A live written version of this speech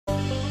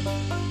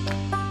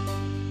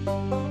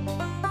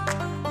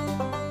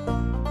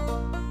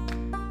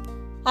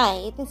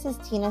Hi, this is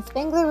Tina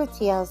Spengler with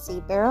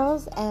TLC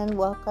Barrels, and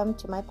welcome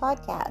to my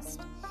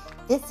podcast.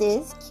 This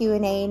is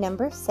Q&A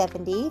number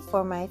 70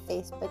 for my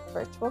Facebook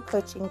virtual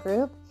coaching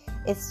group.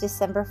 It's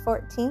December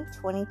 14th,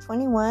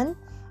 2021.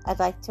 I'd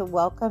like to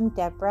welcome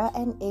Deborah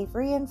and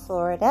Avery in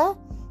Florida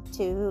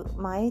to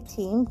my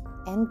team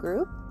and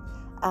group.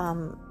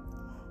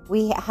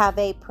 We have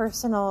a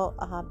personal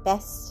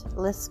best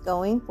list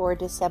going for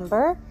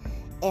December,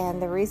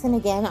 and the reason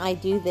again I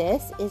do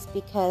this is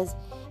because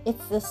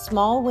it's the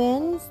small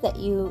wins that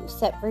you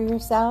set for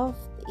yourself,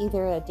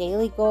 either a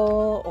daily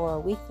goal or a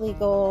weekly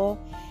goal,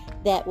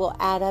 that will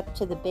add up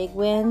to the big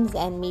wins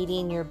and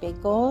meeting your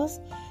big goals.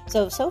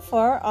 So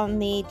far on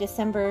the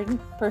December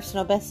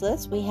personal best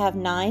list, we have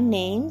 9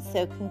 names,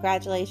 so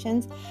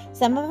congratulations.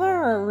 Some of them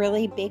are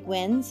really big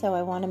wins, so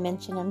I want to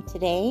mention them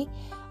today.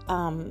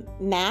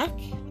 Mac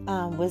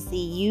was the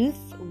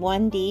Youth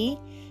 1D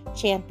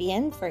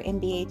champion for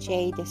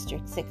NBHA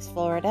District 6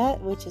 Florida,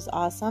 which is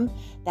awesome.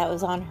 That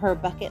was on her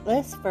bucket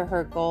list for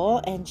her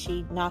goal, and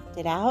she knocked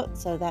it out,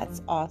 so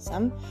that's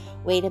awesome.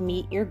 Way to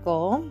meet your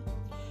goal.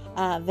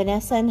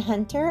 Vanessa and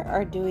Hunter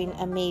are doing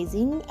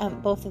amazing.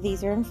 Both of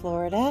these are in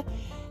Florida.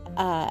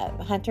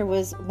 Hunter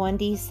was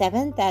 1D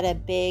 7th at a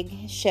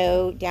big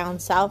show down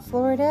South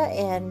Florida,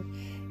 and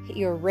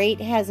your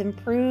rate has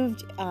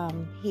improved.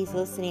 He's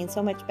listening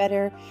so much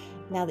better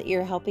now that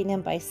you're helping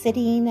him by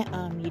sitting.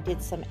 You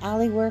did some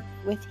alley work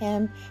with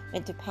him,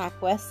 went to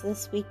Pac West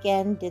this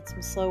weekend, did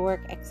some slow work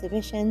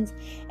exhibitions,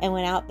 and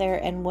went out there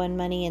and won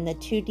money in the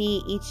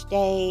 2D each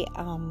day.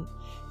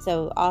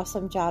 So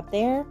awesome job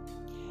there.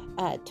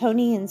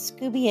 Tony and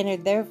Scooby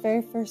entered their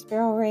very first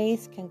barrel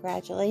race.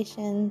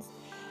 Congratulations.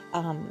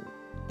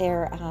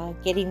 They're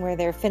getting where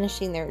they're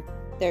finishing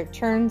their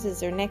turns is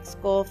their next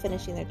goal,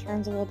 finishing their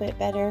turns a little bit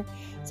better.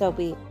 So I'll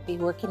be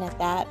working at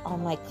that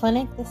on my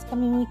clinic this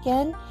coming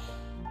weekend.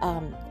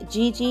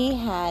 Gigi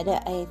had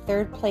a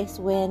 3rd place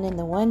win in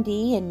the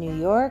 1D in New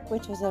York,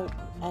 which was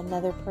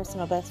another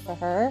personal best for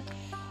her.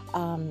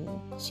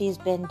 She's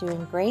been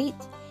doing great.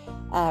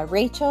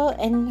 Rachel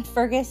and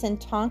Fergus and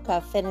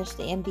Tonka finished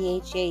the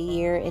NBHA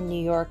year in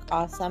New York.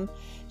 Awesome.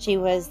 She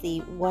was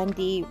the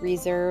 1D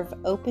Reserve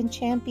Open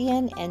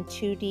Champion and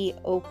 2D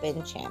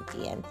Open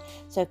Champion.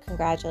 So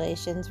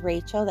congratulations,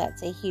 Rachel.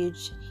 That's a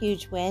huge,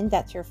 huge win.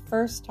 That's your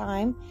first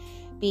time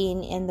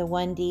being in the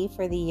 1D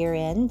for the year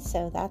end.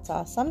 So that's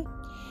awesome.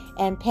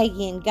 And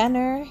Peggy and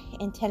Gunner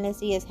in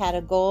Tennessee has had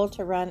a goal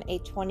to run a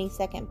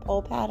 20-second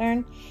pole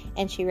pattern,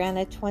 and she ran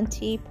a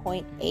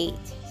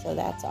 20.8. So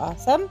that's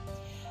awesome.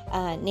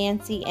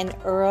 Nancy and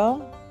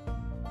Earl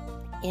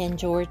in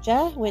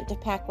Georgia went to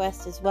Pac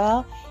West as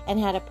well and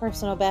had a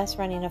personal best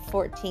running a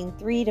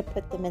 14.3 to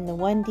put them in the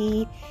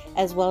 1D,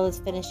 as well as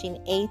finishing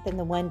 8th in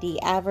the 1D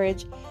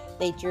average.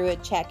 They drew a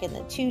check in the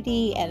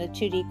 2D and a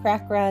 2D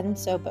crack run,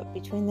 but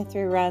between the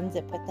 3 runs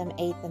it put them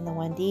 8th in the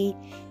 1D.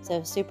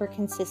 So super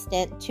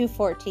consistent, 2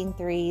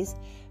 14.3s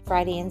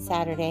Friday and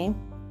Saturday.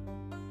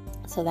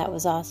 So that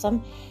was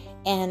awesome.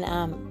 And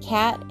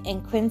Kat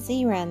and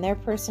Quincy ran their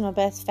personal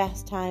best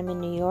fast time in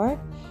New York.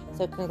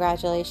 So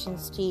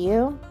congratulations to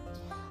you.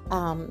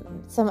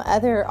 Some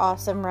other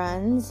awesome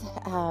runs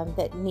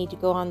that need to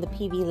go on the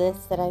PB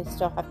list that I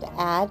still have to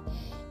add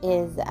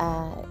is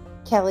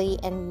Kelly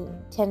in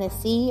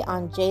Tennessee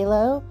on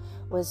JLo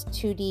was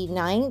 2D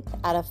 9th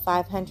out of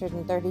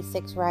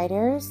 536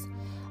 riders.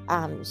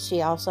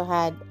 She also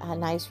had a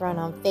nice run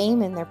on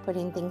Fame, and they're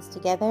putting things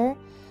together.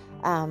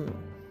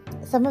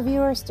 Some of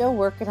you are still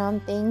working on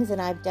things, and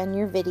I've done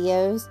your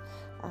videos.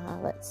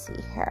 Let's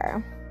see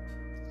here.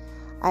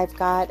 I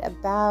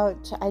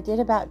did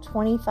about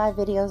 25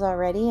 videos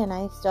already, and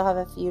I still have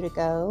a few to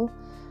go.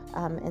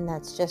 And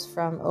that's just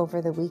from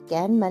over the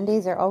weekend.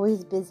 Mondays are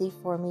always busy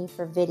for me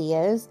for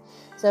videos,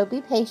 so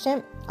be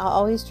patient. I'll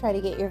always try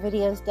to get your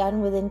videos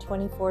done within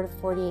 24 to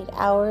 48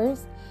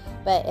 hours.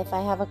 But if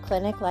I have a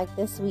clinic like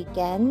this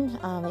weekend,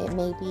 it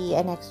may be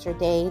an extra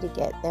day to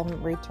get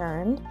them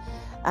returned.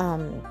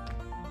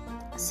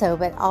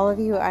 But all of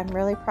you, I'm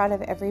really proud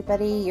of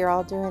everybody. You're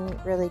all doing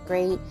really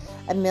great.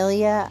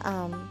 Amelia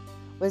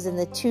was in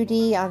the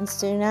 2D on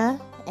Suna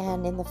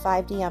and in the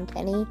 5D on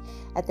Penny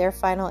at their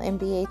final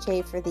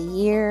NBHA for the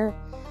year.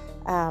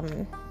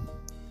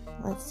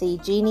 Let's see,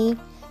 Jeannie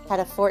had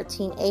a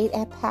 14.8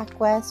 at Pac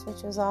West,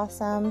 which was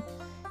awesome.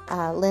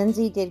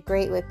 Lindsay did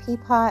great with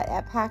Peapot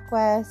at Pac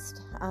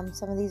West.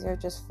 Some of these are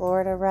just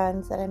Florida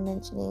runs that I'm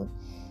mentioning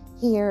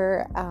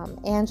here.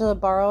 Angela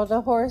borrowed a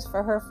horse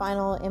for her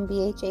final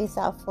NBHA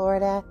South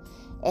Florida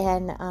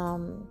and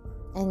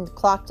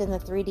clocked in the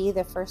 3D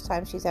the first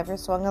time she's ever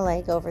swung a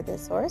leg over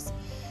this horse.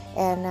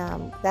 And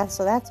that's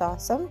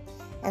awesome.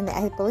 And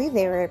I believe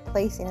they were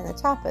placing in the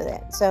top of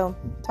it, so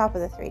top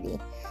of the 3D.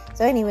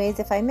 So anyways,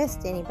 if I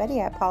missed anybody,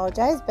 I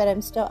apologize, but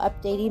I'm still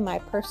updating my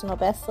personal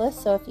best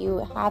list. So if you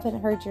haven't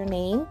heard your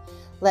name,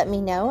 let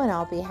me know, and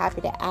I'll be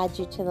happy to add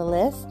you to the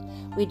list.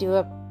 We do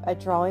a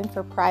drawing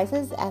for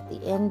prizes at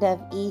the end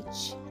of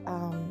each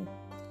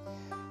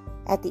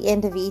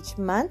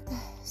month.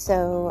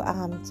 So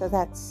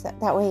that's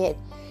that way.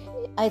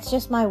 It's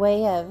just my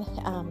way of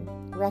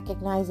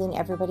recognizing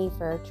everybody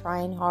for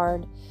trying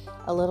hard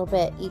a little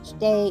bit each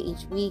day,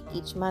 each week,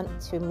 each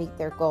month to meet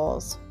their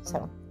goals.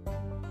 So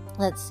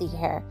let's see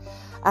here.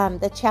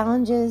 The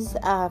challenges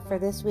for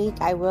this week,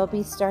 I will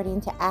be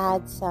starting to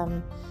add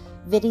some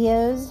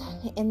videos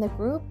in the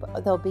group.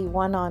 There'll be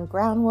one on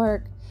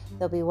groundwork.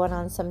 There'll be one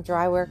on some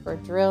dry work or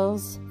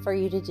drills for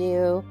you to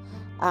do.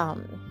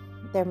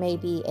 There may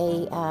be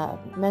a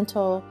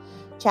mental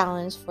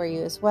challenge for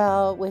you as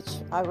well, which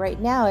right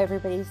now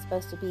everybody's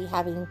supposed to be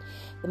having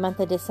the month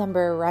of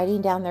December, writing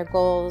down their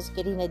goals,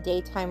 getting a day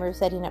timer,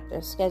 setting up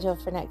their schedule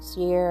for next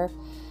year,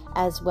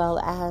 as well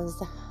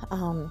as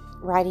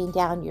writing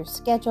down your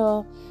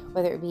schedule,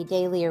 whether it be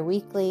daily or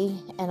weekly,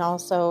 and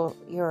also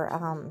your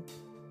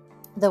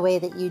the way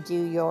that you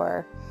do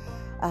your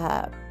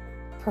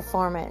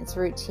performance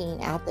routine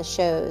at the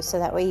shows, so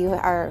that way you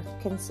are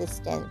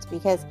consistent,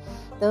 because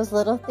those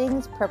little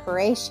things,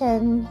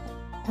 preparation,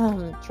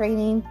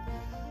 training,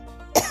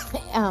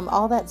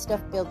 all that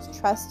stuff builds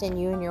trust in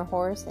you and your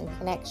horse and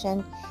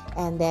connection,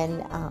 and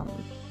then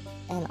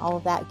and all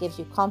of that gives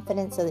you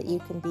confidence so that you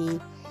can be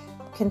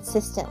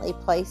consistently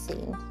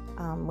placing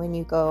when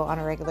you go on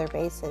a regular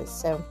basis.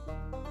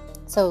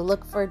 So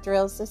look for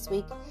drills this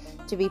week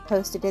to be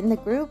posted in the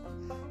group.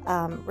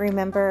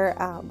 Remember,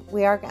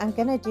 I'm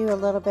going to do a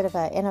little bit of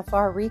a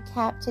NFR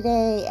recap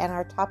today, and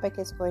our topic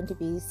is going to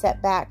be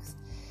setbacks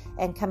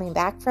and coming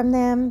back from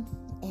them.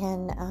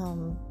 And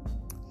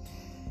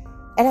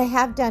I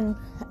have done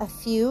a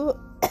few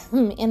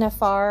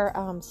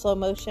NFR slow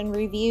motion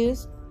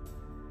reviews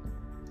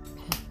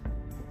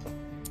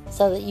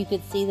so that you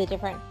could see the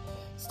different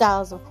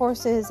styles of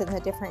horses and the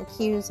different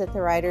cues that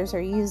the riders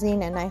are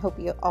using. And I hope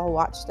you all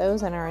watch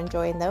those and are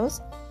enjoying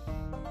those.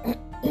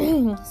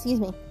 Excuse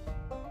me.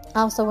 I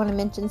also want to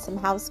mention some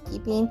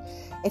housekeeping.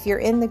 If you're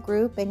in the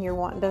group and you're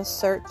wanting to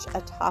search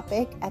a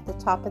topic, at the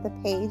top of the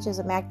page is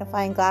a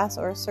magnifying glass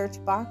or a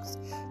search box.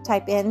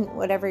 Type in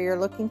whatever you're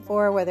looking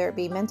for, whether it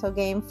be mental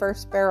game,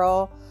 first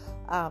barrel,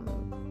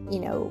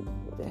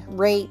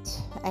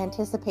 rate,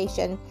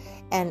 anticipation,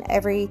 and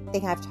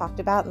everything I've talked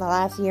about in the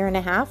last year and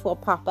a half will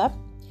pop up.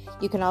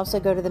 You can also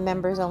go to the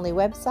members only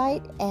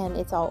website, and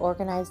it's all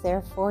organized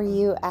there for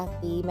you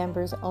at the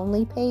members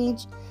only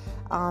page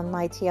on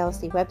my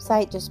TLC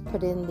website. Just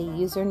put in the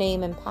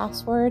username and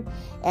password,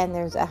 and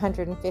there's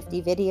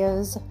 150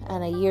 videos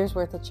and a year's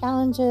worth of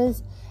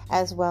challenges,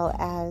 as well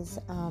as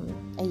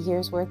a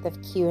year's worth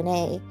of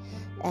Q&A.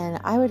 And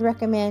I would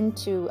recommend,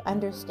 to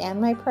understand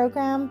my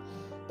program,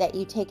 that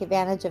you take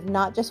advantage of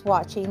not just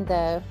watching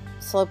the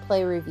slow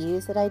play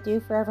reviews that I do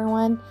for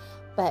everyone,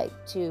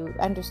 but to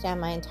understand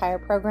my entire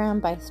program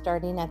by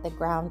starting at the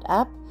ground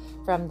up,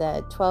 from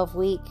the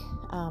 12-week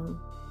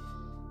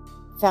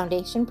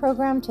foundation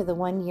program to the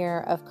 1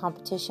 year of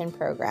competition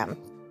program,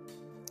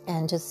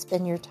 and just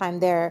spend your time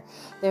there.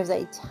 There's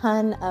a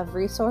ton of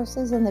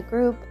resources in the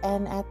group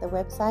and at the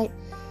website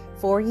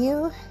for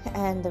you.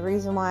 And the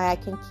reason why I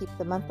can keep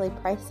the monthly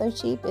price so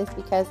cheap is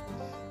because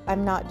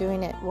I'm not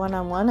doing it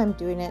one-on-one. I'm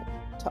doing it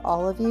to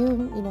all of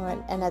you,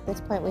 and at this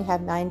point we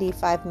have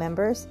 95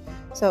 members.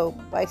 So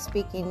by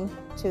speaking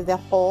to the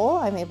whole,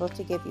 I'm able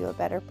to give you a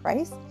better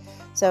price.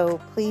 So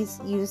please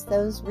use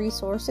those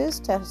resources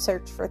to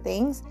search for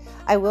things.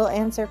 I will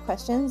answer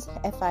questions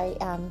if I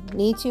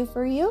need to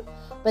for you,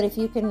 but if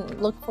you can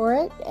look for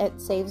it, it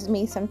saves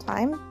me some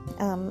time.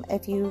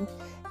 If you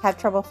have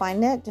trouble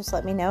finding it, just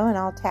let me know and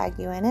I'll tag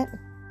you in it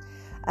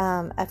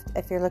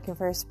if you're looking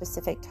for a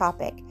specific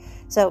topic.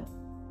 So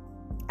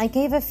I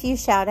gave a few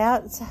shout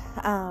outs.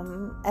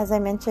 As I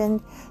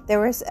mentioned, there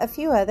was a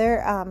few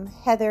other,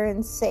 Heather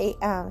and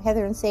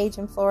Sage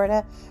in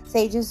Florida.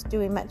 Sage is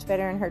doing much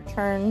better in her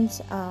turns.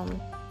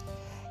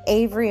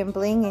 Avery and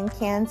Bling in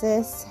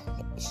Kansas.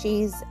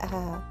 She's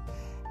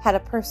had a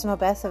personal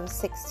best of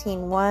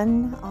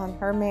 16.1 on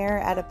her mare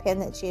at a pin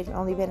that she had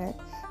only been at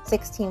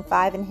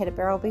 16.5 and hit a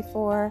barrel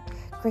before.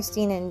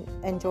 Christine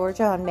in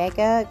Georgia on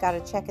Mega got a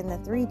check in the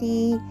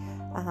 3D.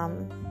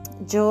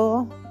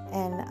 Jewel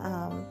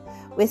and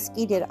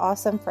Whiskey did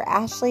awesome for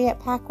Ashley at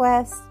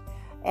PacWest,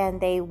 and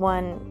they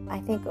won, I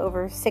think,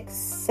 over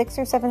 $600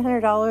 or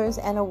 $700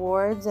 and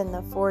awards in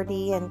the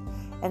 4D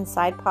and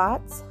side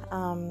pots.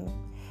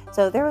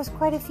 So there was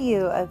quite a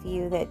few of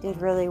you that did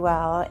really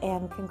well,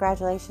 and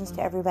congratulations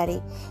to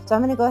everybody. So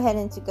I'm going to go ahead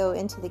and go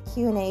into the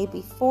Q&A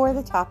before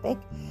the topic.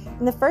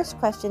 And the first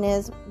question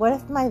is, what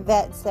if my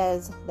vet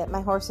says that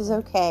my horse is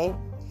okay,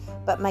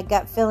 but my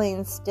gut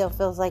feeling still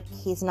feels like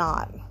he's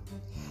not?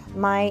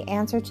 My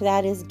answer to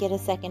that is get a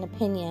second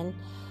opinion.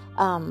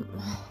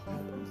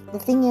 The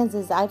thing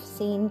is I've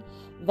seen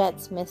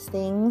vets miss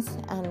things,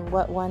 and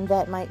what one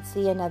vet might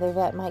see, another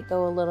vet might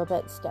go a little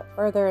bit step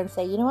further and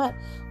say, you know what,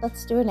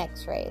 let's do an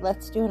x-ray,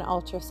 let's do an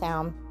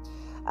ultrasound,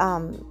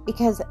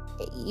 because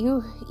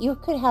you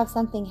could have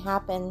something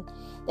happen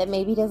that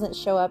maybe doesn't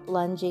show up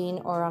lunging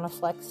or on a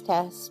flex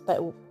test, but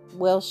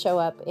will show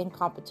up in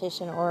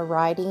competition or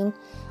riding,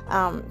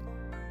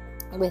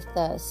 with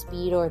the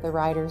speed or the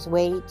rider's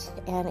weight.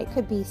 And it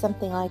could be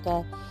something like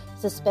a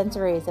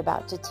suspensory is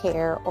about to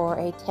tear, or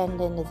a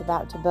tendon is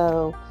about to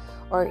bow,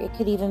 or it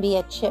could even be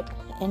a chip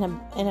in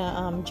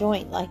a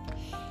joint. Like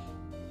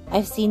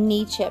I've seen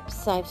knee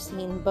chips, I've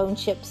seen bone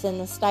chips in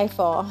the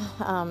stifle,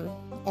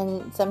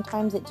 and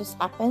sometimes it just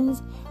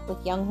happens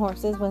with young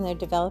horses when they're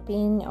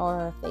developing,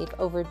 or if they've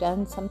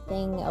overdone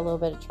something, a little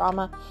bit of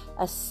trauma,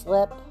 a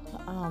slip,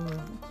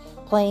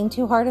 playing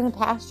too hard in the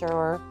pasture,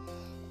 or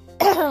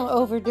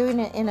overdoing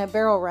it in a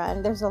barrel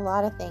run. There's a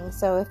lot of things.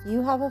 So if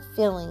you have a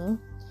feeling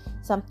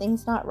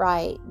something's not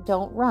right,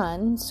 don't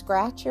run.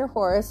 Scratch your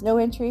horse. No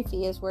entry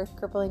fee is worth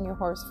crippling your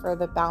horse for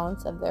the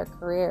balance of their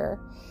career,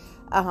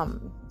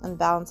 and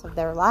balance of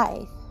their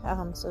life.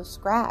 So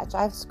scratch.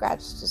 I've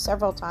scratched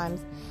several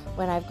times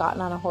when I've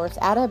gotten on a horse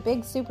at a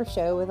big super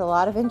show with a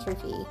lot of entry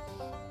fee,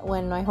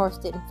 when my horse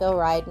didn't feel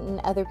right, and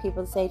other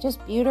people say,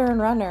 just butte her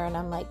and run her, and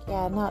I'm like,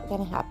 yeah, not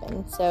gonna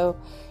happen. So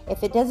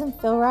if it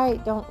doesn't feel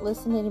right, don't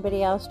listen to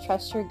anybody else.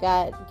 Trust your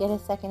gut, get a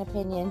second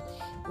opinion,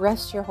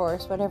 rest your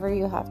horse, whatever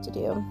you have to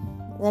do.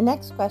 The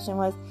next question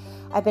was,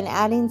 I've been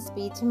adding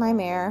speed to my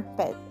mare,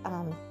 but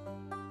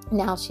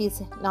now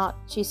she's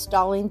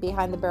stalling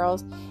behind the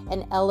barrels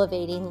and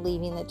elevating,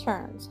 leaving the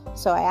turns.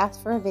 So I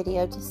asked for a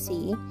video to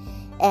see,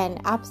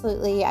 and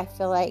absolutely I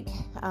feel like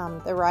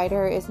the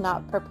rider is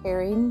not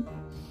preparing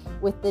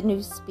with the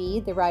new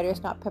speed. The rider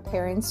is not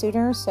preparing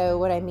sooner. So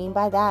what I mean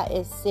by that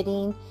is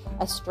sitting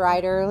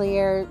astride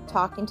earlier,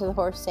 talking to the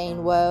horse,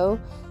 saying whoa.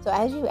 So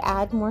as you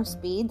add more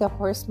speed, the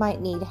horse might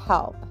need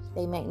help.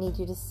 They might need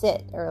you to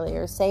sit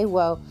earlier, say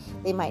whoa.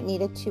 They might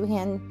need a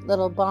 2-hand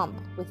little bump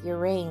with your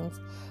reins,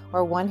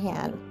 or 1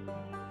 hand,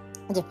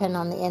 depending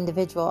on the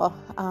individual.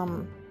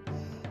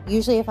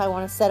 Usually if I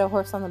want to set a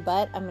horse on the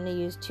butt, I'm going to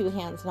use 2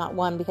 hands, not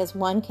 1, because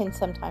 1 can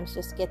sometimes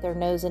just get their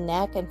nose and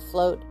neck and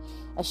float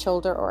a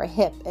shoulder or a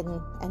hip,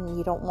 and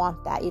you don't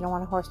want that. You don't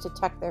want a horse to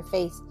tuck their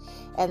face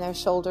and their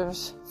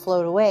shoulders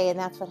float away, and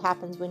that's what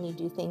happens when you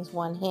do things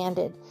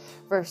one-handed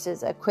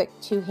versus a quick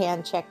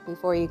 2-hand check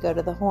before you go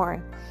to the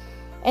horn.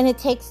 And it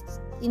takes,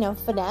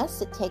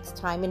 finesse. It takes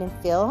time and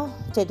feel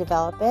to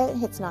develop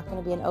it. It's not going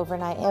to be an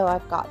overnight, oh,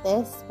 I've got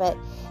this. But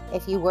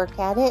if you work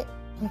at it,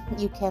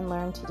 you can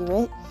learn to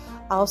do it.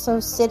 Also,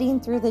 sitting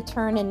through the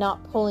turn and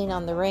not pulling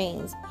on the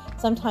reins.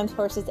 Sometimes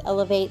horses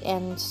elevate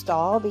and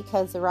stall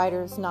because the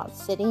rider is not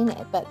sitting,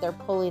 but they're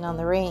pulling on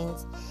the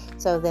reins.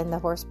 So then the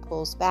horse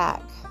pulls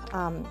back.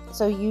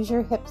 So use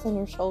your hips and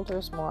your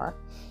shoulders more.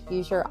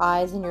 Use your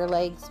eyes and your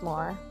legs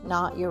more,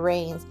 not your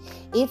reins.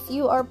 If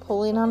you are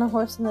pulling on a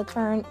horse in the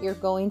turn, you're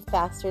going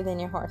faster than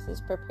your horse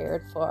is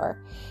prepared for.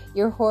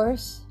 Your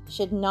horse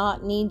should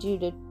not need you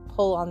to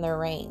pull on their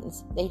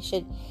reins. They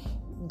should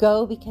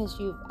go because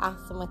you've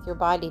asked them with your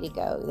body to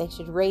go. They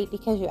should rate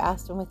because you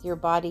asked them with your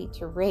body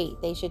to rate.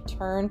 They should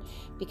turn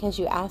because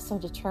you asked them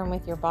to turn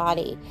with your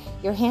body.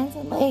 Your hands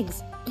and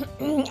legs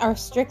are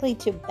strictly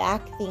to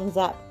back things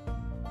up,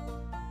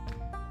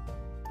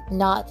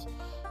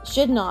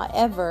 should not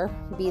ever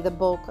be the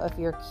bulk of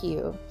your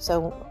cue.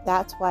 So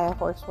that's why a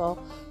horse will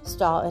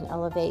stall and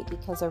elevate,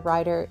 because a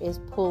rider is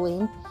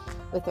pulling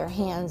with their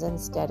hands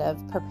instead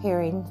of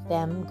preparing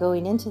them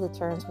going into the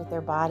turns with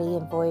their body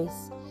and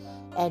voice,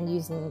 and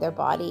using their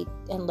body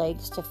and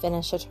legs to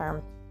finish a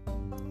turn.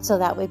 So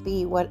that would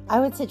be what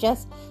I would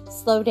suggest.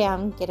 Slow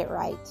down, get it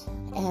right.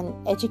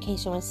 And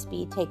education with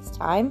speed takes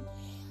time.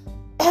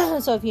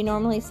 So if you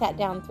normally sat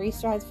down 3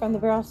 strides from the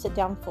barrel, sit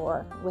down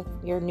 4 with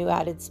your new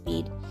added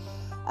speed.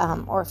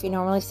 Or if you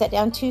normally sit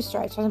down 2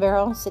 strides from the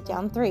barrel, sit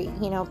down 3.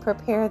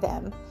 Prepare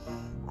them.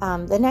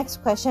 The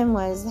next question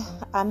was,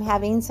 I'm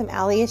having some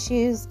alley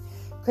issues.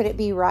 Could it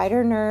be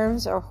rider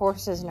nerves or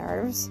horse's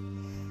nerves?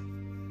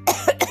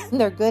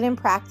 They're good in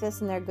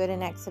practice and they're good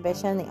in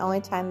exhibition. The only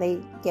time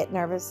they get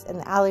nervous in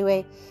the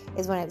alleyway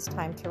is when it's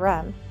time to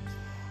run.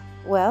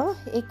 Well,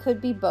 it could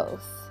be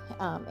both.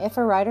 If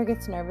a rider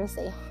gets nervous,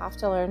 they have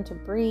to learn to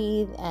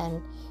breathe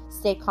and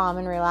stay calm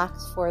and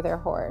relaxed for their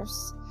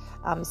horse.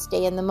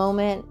 Stay in the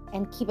moment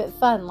and keep it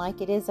fun like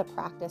it is a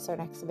practice or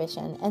an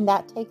exhibition. And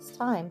that takes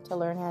time to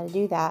learn how to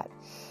do that.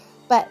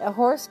 But a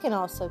horse can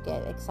also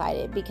get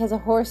excited because a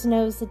horse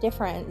knows the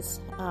difference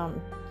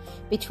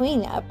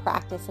between a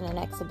practice and an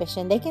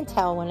exhibition. They can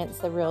tell when it's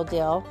the real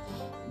deal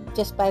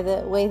just by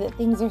the way that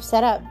things are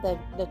set up.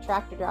 The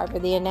tractor driver,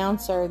 the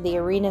announcer, the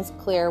arena's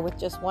clear with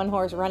just one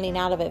horse running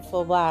out of it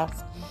full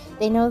blast.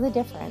 They know the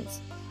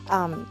difference.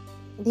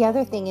 The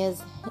other thing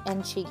is,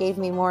 and she gave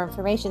me more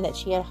information, that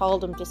she had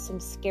hauled them to some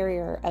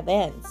scarier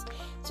events,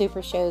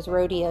 super shows,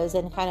 rodeos,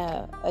 and kind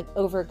of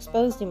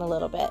overexposed him a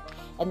little bit.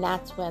 And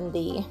that's when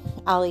the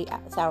alley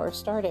hours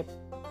started.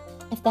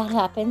 If that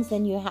happens,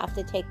 then you have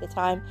to take the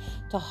time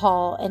to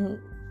haul and,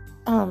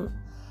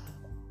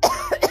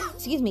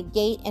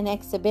 gate an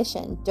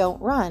exhibition.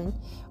 Don't run.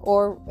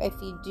 Or if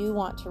you do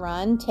want to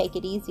run, take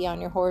it easy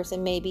on your horse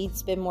and maybe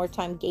spend more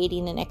time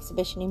gating and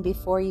exhibitioning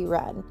before you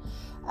run.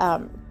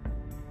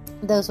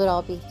 Those would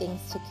all be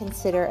things to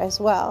consider as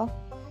well.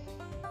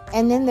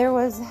 And then there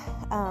was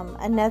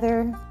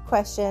another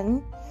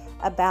question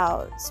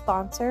about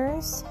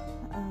sponsors.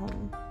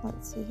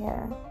 Let's see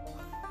here.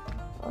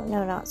 Oh,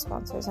 no, not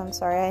sponsors. I'm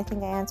sorry. I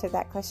think I answered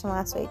that question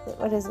last week.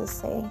 What does this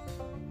say?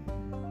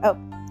 Oh,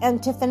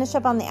 and to finish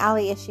up on the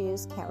alley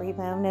issues, can't read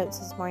my own notes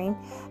this morning.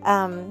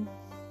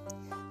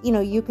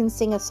 You can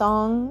sing a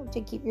song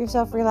to keep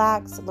yourself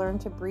relaxed, learn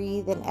to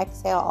breathe and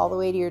exhale all the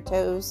way to your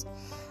toes.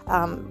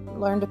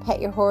 Learn to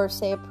pet your horse,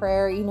 say a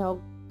prayer,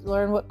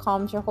 learn what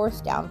calms your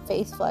horse down,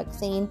 face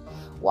flexing,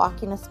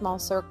 walking a small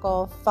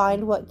circle,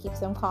 find what keeps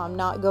them calm,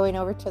 not going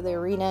over to the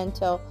arena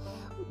until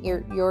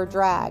your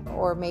drag,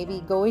 or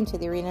maybe going to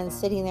the arena and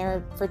sitting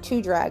there for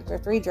 2 drags or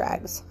 3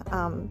 drags.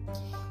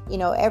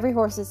 Every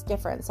horse is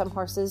different. Some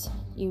horses,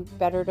 you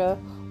better to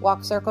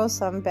walk circles,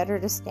 some better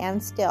to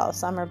stand still,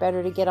 some are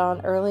better to get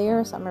on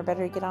earlier, some are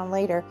better to get on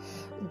later.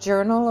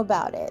 Journal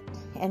about it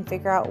and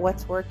figure out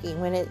what's working.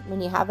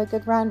 When you have a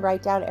good run,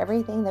 write down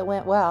everything that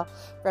went well,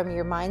 from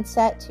your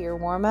mindset to your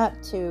warm-up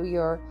to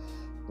your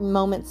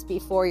moments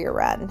before your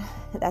run.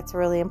 That's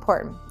really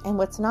important. And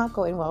what's not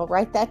going well,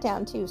 write that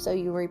down too, so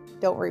you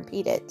don't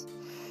repeat it.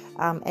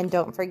 And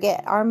don't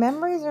forget, our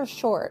memories are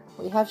short.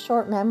 We have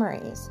short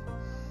memories.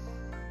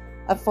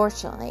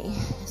 Unfortunately,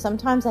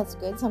 sometimes that's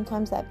good,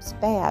 sometimes that's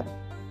bad.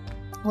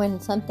 When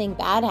something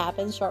bad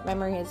happens, short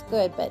memory is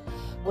good, but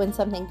when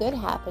something good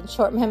happens,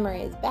 short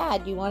memory is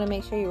bad. You want to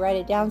make sure you write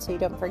it down so you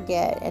don't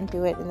forget and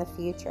do it in the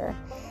future.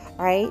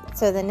 All right,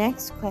 so the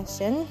next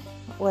question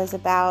was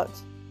about,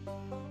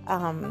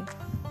 on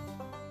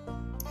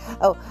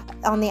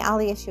the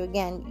alley issue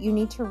again, you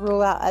need to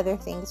rule out other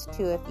things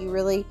too. If you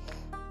really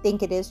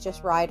think it is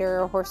just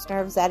rider or horse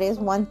nerves, that is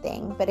one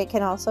thing, but it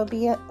can also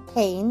be a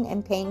pain,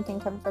 and pain can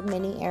come from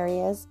many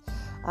areas.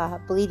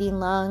 Bleeding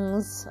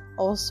lungs,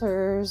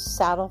 ulcers,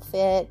 saddle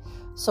fit,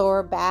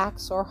 sore back,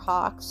 sore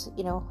hocks,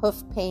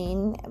 hoof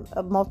pain,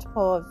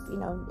 multiple of,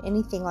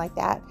 anything like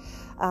that.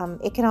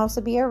 It can also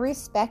be a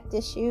respect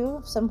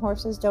issue. Some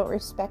horses don't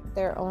respect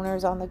their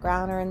owners on the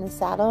ground or in the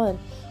saddle, and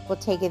will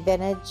take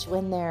advantage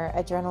when their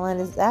adrenaline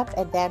is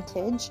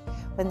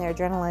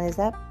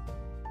up.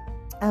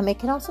 It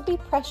can also be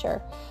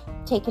pressure,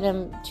 taking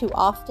them too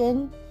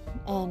often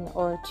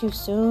or too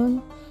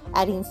soon,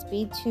 adding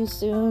speed too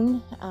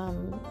soon,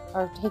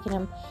 or taking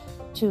them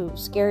to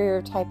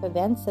scarier type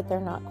events that they're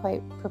not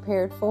quite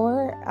prepared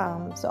for.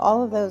 So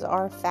all of those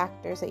are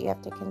factors that you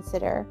have to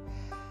consider.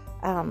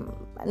 And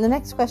the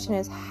next question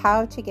is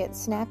how to get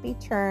snappy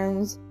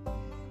turns.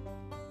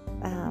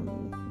 How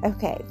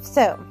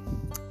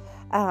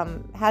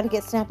to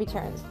get snappy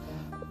turns.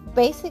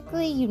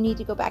 Basically, you need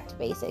to go back to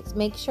basics.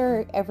 Make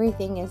sure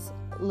everything is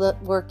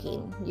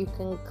working. You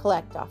can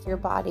collect off your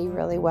body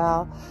really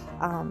well.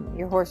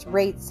 Your horse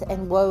rates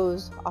and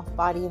woes off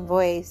body and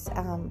voice.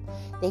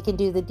 They can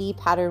do the D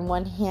pattern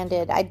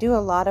one-handed. I do a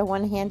lot of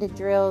one-handed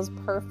drills,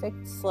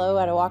 perfect, slow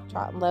at a walk,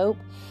 trot, and lope,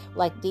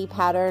 like D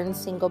pattern,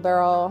 single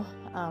barrel,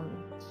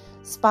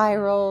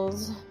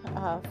 spirals,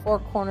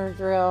 4-corner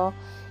drill,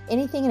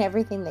 anything and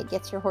everything that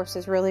gets your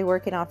horses really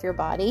working off your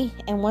body.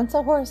 And once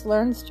a horse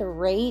learns to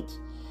rate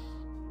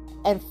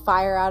and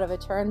fire out of a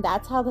turn,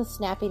 that's how the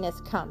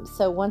snappiness comes.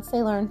 So once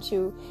they learn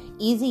to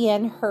easy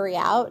in, hurry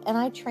out, and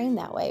I train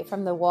that way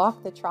from the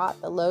walk, the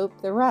trot, the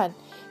lope, the run,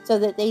 so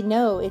that they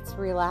know it's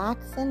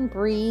relax and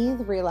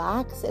breathe,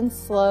 relax and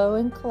slow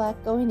and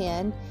collect going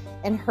in,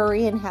 and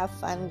hurry and have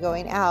fun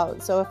going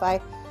out. So if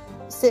I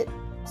sit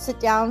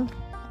down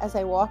as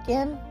I walk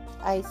in,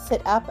 I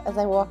sit up as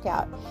I walk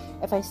out.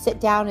 If I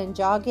sit down and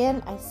jog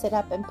in, I sit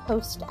up and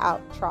post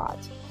out trot.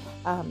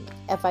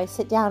 If I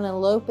sit down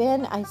and lope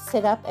in, I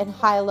sit up and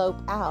high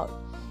lope out,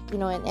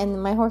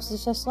 and my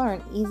horses just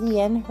learn easy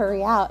in,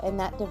 hurry out, and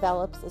that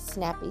develops a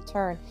snappy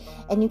turn.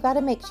 And you got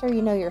to make sure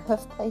you know your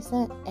hoof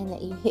placement and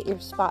that you hit your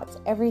spots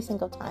every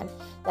single time.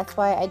 That's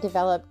why I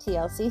developed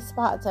TLC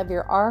spots of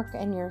your arc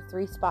and your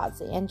 3 spots,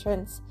 the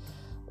entrance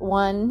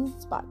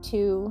 1, spot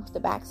 2, the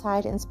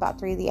backside, and spot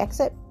 3, the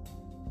exit,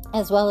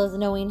 as well as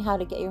knowing how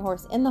to get your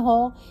horse in the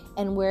hole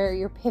and where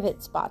your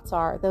pivot spots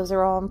are. Those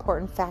are all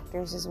important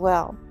factors as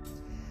well.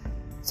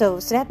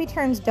 So snappy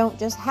turns don't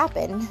just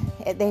happen.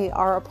 They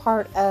are a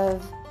part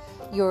of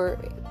your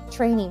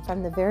training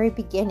from the very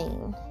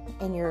beginning,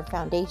 in your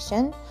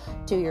foundation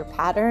to your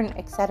pattern,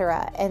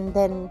 etc. And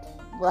then,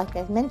 like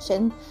I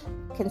mentioned,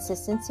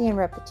 consistency and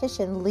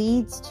repetition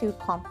leads to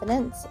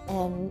confidence,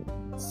 and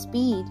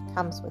speed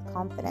comes with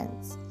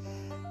confidence.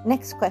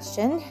 Next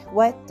question,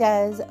 what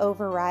does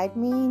override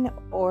mean,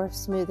 or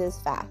smooth as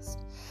fast?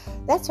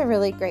 That's a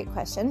really great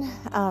question.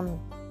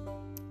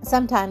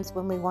 Sometimes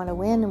when we want to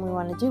win and we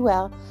want to do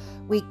well,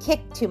 we kick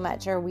too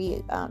much, or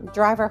we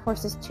drive our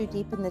horses too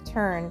deep in the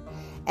turn,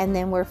 and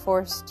then we're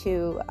forced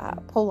to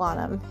pull on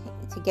them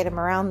to get them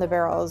around the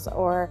barrels,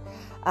 or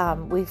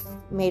we've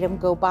made them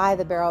go by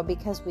the barrel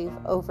because we've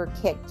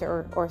overkicked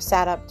or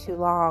sat up too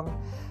long.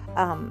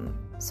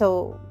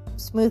 So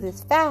smooth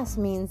as fast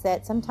means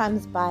that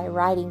sometimes by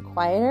riding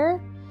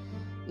quieter,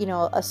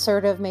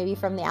 assertive maybe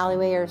from the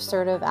alleyway, or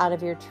assertive out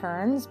of your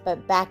turns,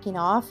 but backing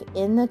off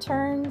in the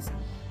turns,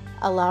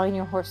 allowing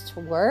your horse to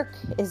work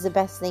is the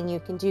best thing you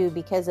can do,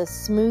 because a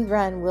smooth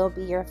run will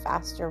be your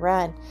faster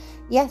run.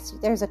 Yes,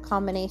 there's a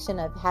combination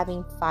of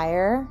having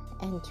fire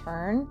and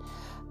turn,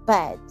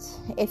 But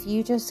if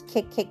you just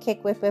kick,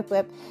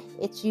 whip,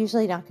 it's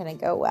usually not going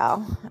to go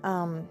well.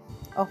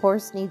 A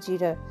horse needs you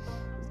to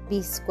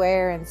be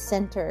square and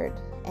centered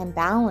and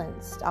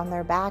balanced on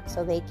their back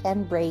so they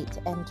can rate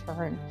and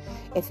turn.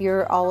 If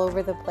you're all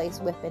over the place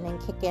whipping and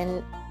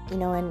kicking,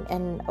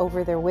 and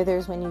over their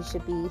withers when you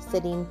should be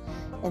sitting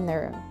in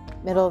their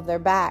middle of their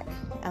back,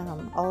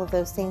 all of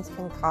those things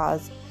can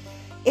cause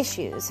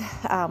issues,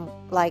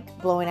 like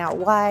blowing out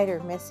wide or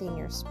missing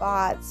your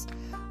spots.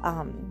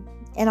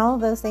 And all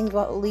of those things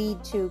will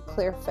lead to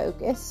clear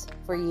focus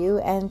for you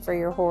and for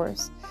your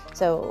horse.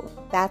 So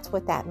that's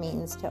what that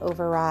means to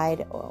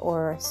override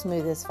or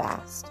smooth as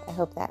fast. I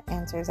hope that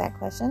answers that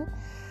question.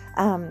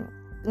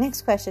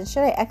 Next question,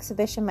 should I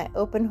exhibition my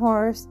open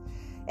horse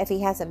if he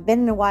hasn't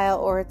been in a while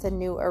or it's a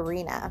new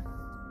arena?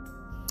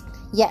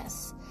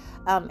 Yes.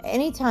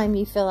 Anytime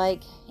you feel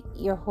like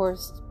your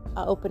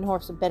open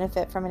horse would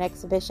benefit from an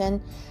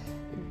exhibition,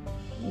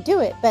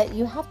 do it, but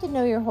you have to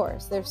know your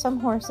horse. There's some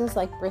horses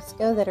like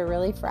Briscoe that are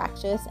really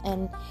fractious,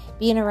 and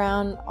being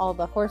around all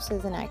the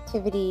horses and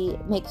activity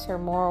makes her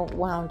more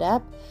wound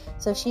up.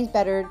 So she's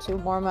better to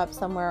warm up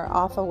somewhere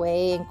off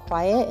away and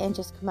quiet and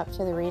just come up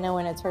to the arena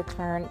when it's her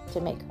turn to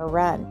make her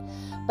run.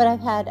 But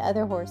I've had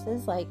other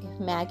horses like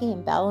Maggie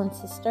and Belle and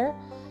Sister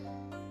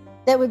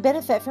that would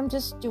benefit from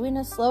just doing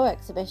a slow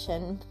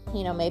exhibition.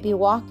 Maybe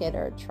walk it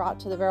or trot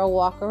to the barrel,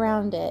 walk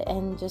around it,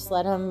 and just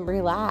let them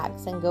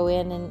relax and go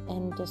in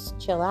and just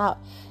chill out.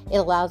 It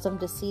allows them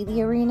to see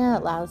the arena.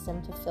 It allows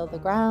them to feel the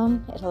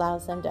ground. It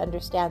allows them to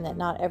understand that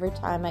not every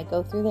time I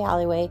go through the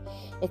alleyway,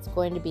 it's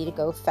going to be to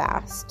go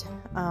fast.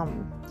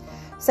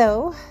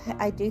 So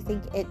I do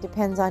think it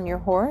depends on your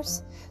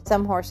horse.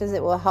 Some horses,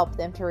 it will help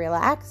them to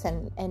relax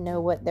and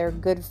know what their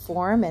good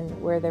form and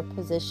where their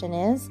position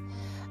is.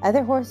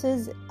 Other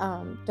horses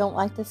don't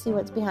like to see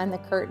what's behind the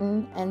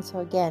curtain, and so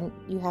again,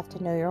 you have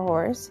to know your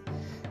horse.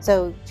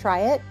 So try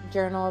it,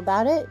 journal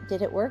about it.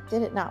 Did it work?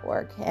 Did it not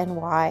work? And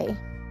why?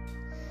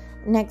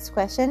 Next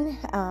question.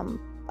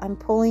 I'm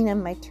pulling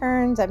in my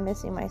turns. I'm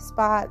missing my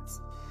spots.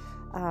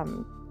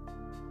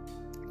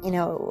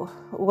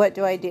 What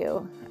do I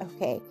do?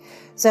 Okay.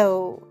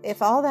 So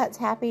if all that's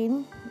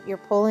happening, you're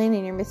pulling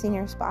and you're missing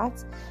your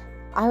spots,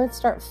 I would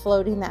start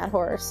floating that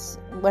horse.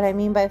 What I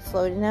mean by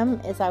floating them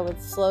is I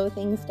would slow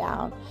things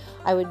down.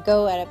 I would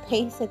go at a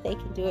pace that they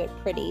can do it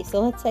pretty.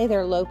 So let's say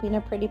they're loping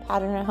a pretty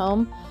pattern at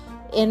home,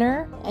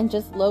 enter and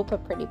just lope a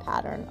pretty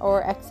pattern,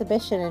 or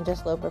exhibition and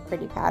just lope a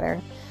pretty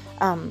pattern.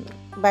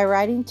 By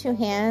riding two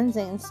hands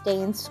and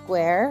staying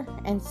square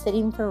and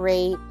sitting for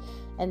rate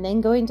and then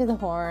going to the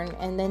horn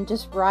and then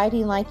just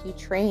riding like you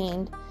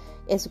trained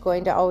is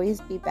going to always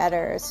be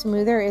better.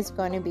 Smoother is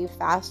going to be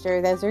faster.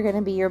 Those are going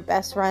to be your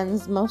best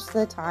runs most of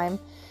the time.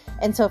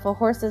 And so if a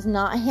horse is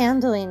not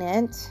handling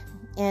it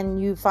and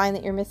you find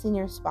that you're missing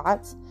your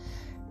spots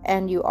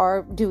and you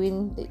are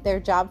doing their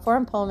job for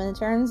them, pull them in the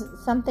turns,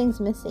 something's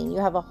missing. You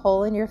have a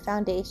hole in your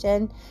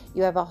foundation.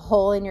 You have a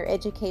hole in your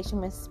education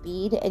with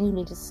speed, and you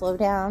need to slow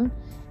down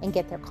and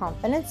get their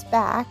confidence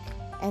back.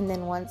 And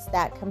then once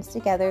that comes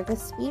together, the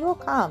speed will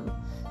come.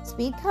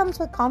 Speed comes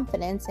with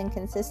confidence and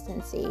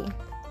consistency.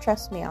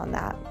 Trust me on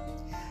that.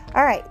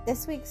 All right,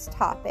 this week's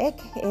topic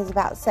is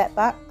about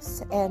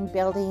setbacks and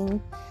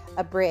building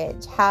a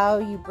bridge, how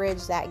you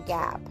bridge that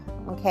gap,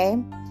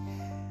 okay?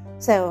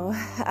 So,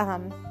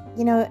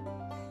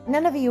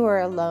 none of you are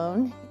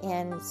alone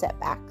in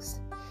setbacks.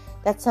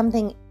 That's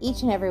something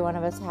each and every one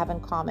of us have in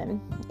common.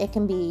 It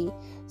can be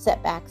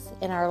setbacks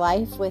in our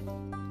life with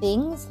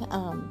things.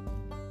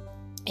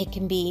 It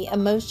can be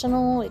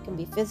emotional, it can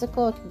be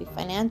physical, it can be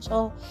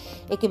financial,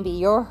 it can be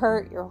your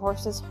hurt, your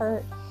horse's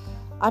hurt.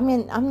 I'm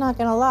not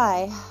going to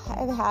lie,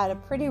 I've had a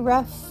pretty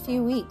rough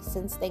few weeks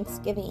since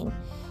Thanksgiving.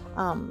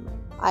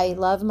 I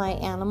love my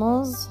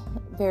animals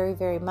very,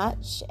 very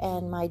much,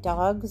 and my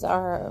dogs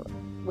are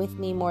with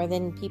me more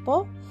than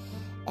people.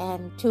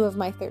 And two of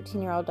my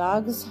 13-year-old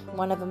dogs,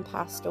 one of them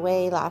passed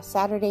away last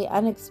Saturday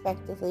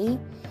unexpectedly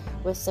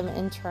with some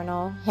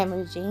internal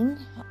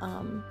hemorrhaging.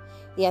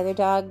 The other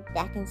dog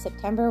back in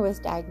September was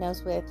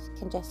diagnosed with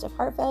congestive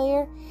heart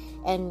failure,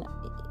 and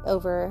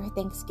over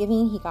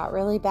Thanksgiving he got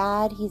really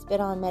bad. He's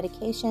been on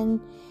medication,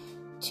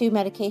 2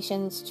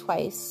 medications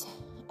twice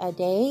a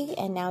day,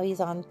 and now he's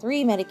on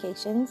 3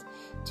 medications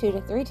 2 to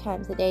 3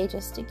 times a day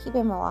just to keep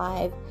him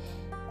alive.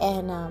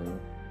 And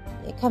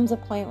it comes a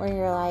point where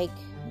you're like,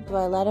 do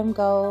I let him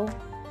go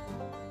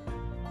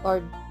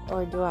or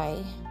do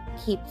I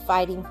keep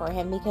fighting for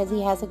him? Because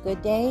he has a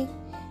good day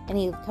and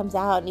he comes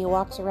out and he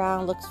walks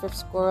around, looks for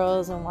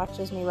squirrels and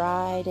watches me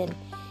ride, and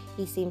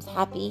he seems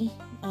happy.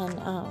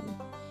 And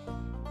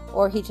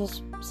or he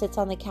just sits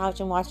on the couch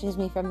and watches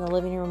me from the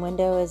living room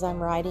window as I'm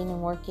riding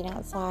and working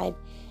outside,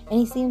 and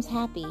he seems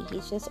happy.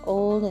 He's just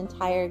old and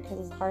tired because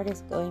his heart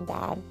is going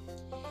bad.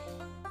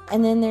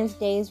 And then there's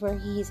days where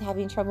he's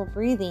having trouble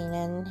breathing,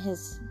 and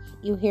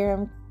you hear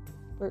him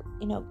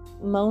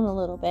moan a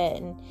little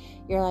bit, and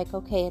you're like,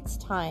 okay, it's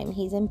time.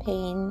 He's in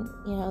pain.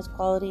 His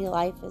quality of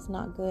life is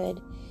not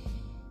good.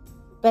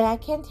 But I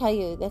can tell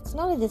you, that's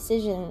not a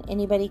decision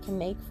anybody can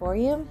make for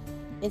you.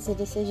 it's a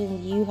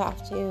decision you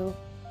have to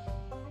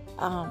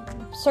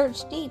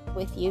search deep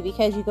with you,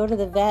 because you go to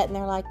the vet and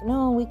they're like,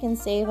 no, we can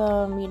save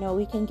them,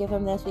 we can give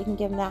them this, we can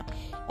give them that.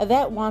 A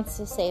vet wants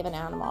to save an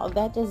animal. A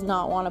vet does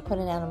not want to put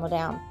an animal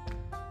down.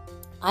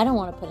 I don't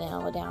want to put an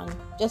animal down.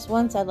 Just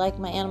once, I'd like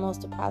my animals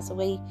to pass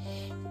away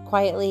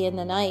quietly in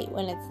the night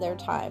when it's their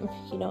time,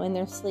 in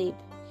their sleep,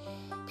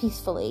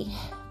 peacefully.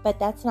 But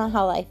that's not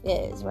how life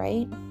is,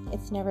 right?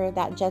 It's never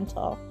that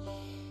gentle.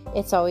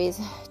 It's always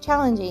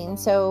challenging.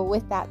 So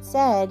with that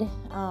said,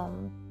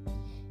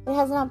 it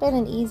has not been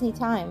an easy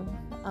time.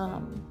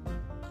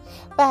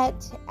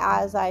 But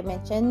as I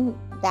mentioned,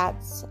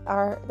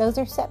 those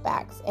are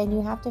setbacks, and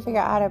you have to figure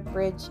out how to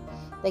bridge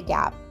the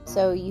gap.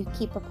 So you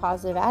keep a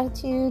positive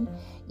attitude,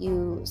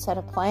 you set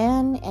a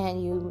plan,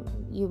 and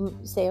you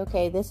say,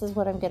 okay, this is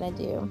what I'm going to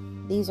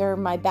do. These are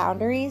my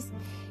boundaries,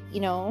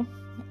 and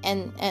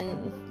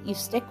you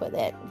stick with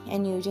it,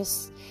 and you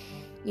just,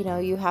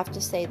 you have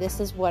to say, this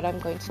is what I'm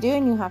going to do,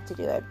 and you have to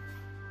do it.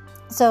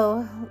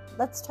 So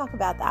let's talk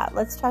about that.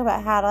 Let's talk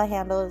about how to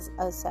handle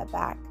a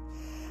setback.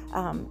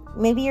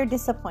 Maybe you're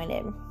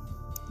disappointed,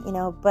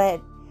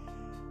 but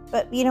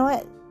you know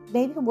what?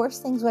 Maybe worse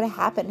things would have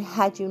happened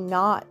had you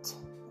not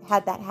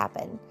had that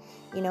happen.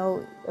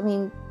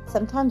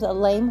 Sometimes a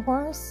lame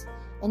horse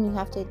and you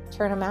have to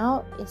turn him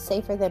out is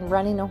safer than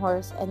running a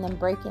horse and then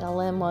breaking a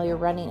limb while you're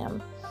running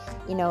him.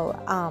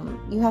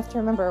 You have to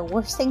remember,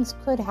 worse things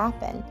could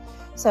happen.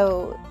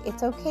 So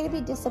it's okay to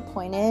be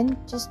disappointed.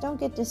 Just don't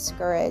get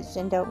discouraged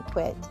and don't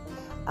quit.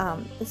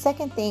 The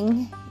second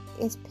thing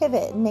is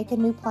pivot and make a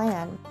new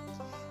plan.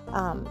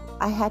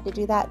 I had to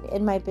do that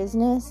in my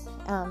business.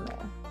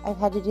 I've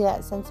had to do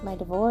that since my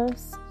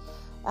divorce.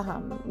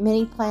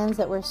 Many plans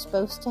that were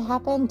supposed to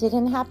happen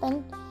didn't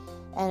happen,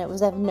 and it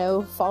was of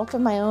no fault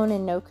of my own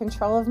and no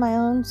control of my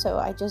own. So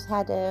I just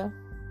had to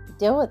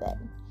deal with it,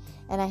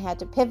 and I had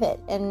to pivot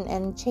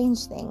and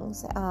change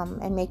things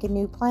and make a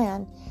new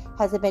plan.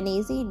 Has it been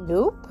easy?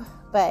 Nope.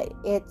 But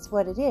it's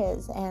what it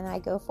is, and I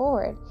go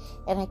forward,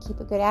 and I keep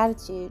a good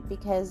attitude,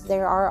 because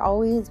there are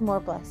always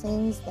more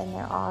blessings than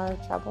there are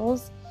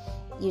troubles.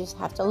 You just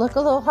have to look a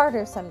little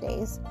harder some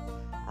days.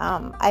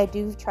 I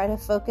do try to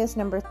focus,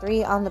 number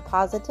 3, on the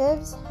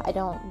positives. I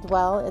don't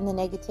dwell in the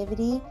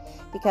negativity,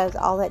 because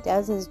all that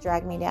does is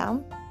drag me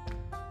down.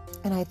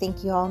 And I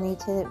think you all need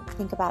to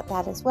think about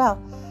that as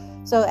well.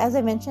 So as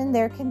I mentioned,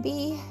 there can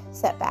be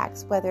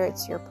setbacks, whether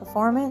it's your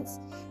performance,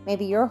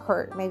 maybe you're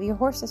hurt, maybe your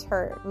horse is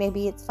hurt,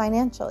 maybe it's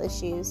financial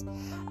issues.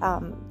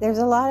 There's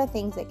a lot of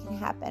things that can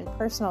happen,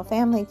 personal,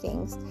 family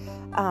things.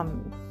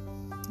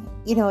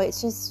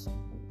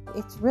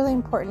 It's really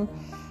important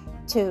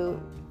to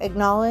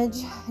acknowledge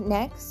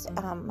next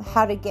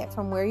how to get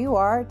from where you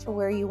are to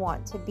where you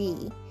want to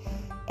be.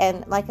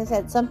 And like I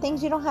said, some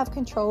things you don't have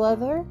control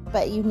over,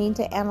 but you need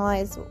to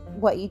analyze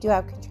what you do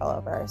have control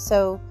over.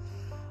 So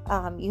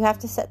you have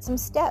to set some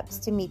steps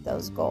to meet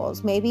those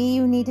goals. Maybe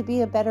you need to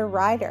be a better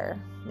rider.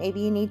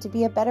 Maybe you need to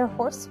be a better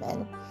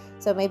horseman.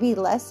 So maybe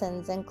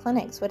lessons and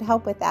clinics would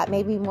help with that.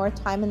 Maybe more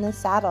time in the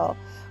saddle,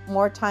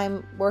 more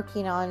time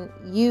working on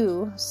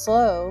you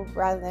slow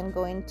rather than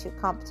going to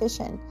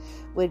competition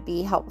would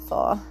be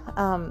helpful.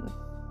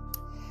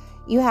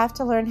 You have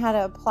to learn how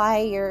to apply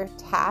your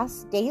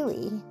tasks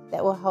daily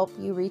that will help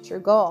you reach your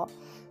goal.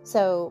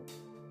 So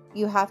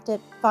you have to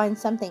find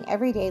something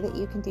every day that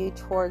you can do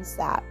towards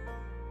that.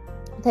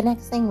 The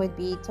next thing would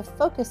be to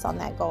focus on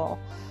that goal.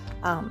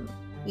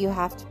 You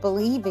have to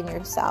believe in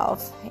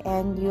yourself,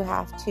 and you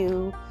have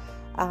to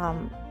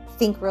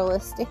think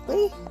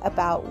realistically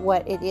about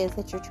what it is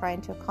that you're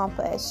trying to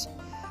accomplish.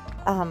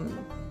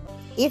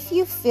 If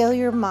you feel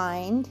your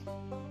mind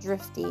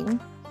drifting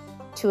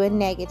to a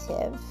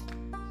negative,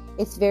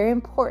 it's very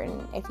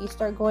important, if you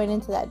start going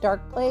into that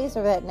dark place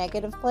or that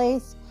negative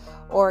place,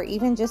 or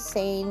even just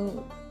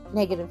saying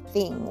negative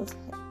things,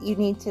 you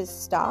need to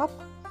stop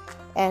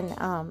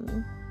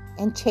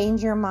and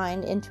change your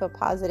mind into a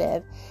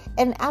positive.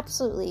 And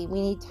absolutely,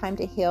 we need time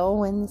to heal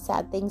when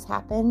sad things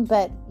happen,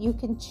 but you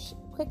can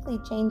quickly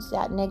change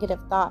that negative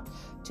thought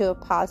to a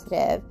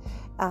positive.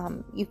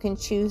 You can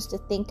choose to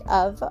think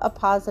of a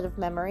positive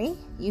memory.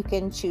 You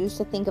can choose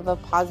to think of a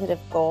positive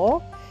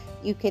goal.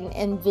 You can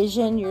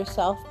envision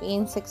yourself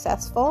being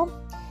successful.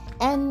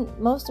 And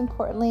most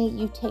importantly,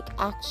 you take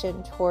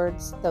action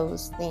towards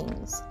those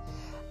things.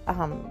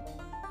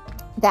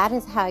 That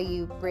is how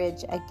you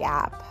bridge a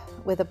gap,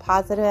 with a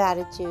positive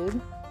attitude,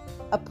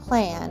 a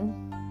plan,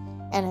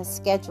 and a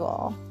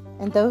schedule.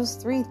 And those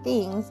 3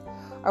 things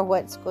are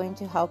what's going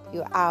to help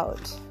you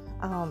out.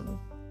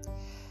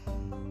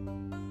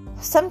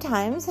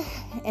 Sometimes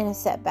in a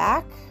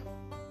setback,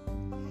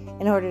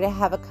 in order to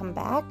have a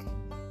comeback,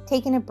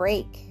 taking a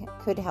break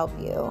could help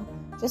you.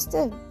 Just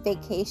a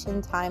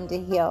vacation time to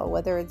heal,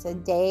 whether it's a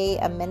day,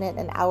 a minute,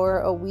 an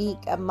hour, a week,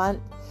 a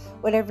month,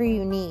 whatever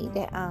you need.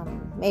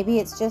 Maybe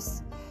it's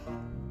just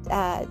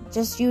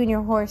you and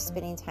your horse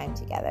spending time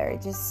together.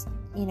 Just,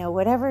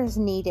 whatever is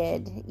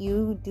needed,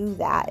 you do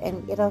that,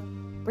 and it'll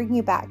bring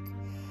you back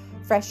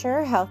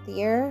fresher,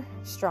 healthier,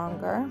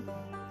 stronger.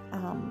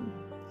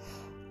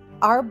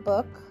 our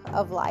book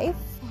of life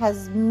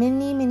has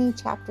many, many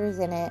chapters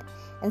in it.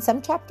 And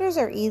some chapters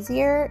are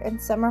easier and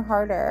some are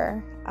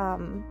harder.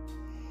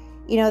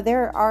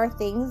 There are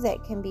things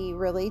that can be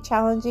really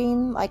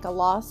challenging, like a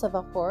loss of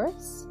a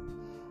horse,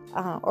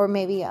 or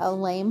maybe a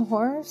lame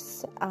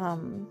horse.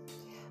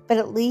 But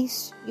at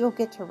least you'll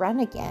get to run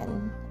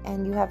again,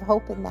 and you have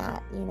hope in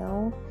that,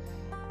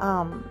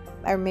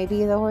 or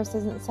maybe the horse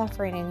isn't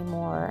suffering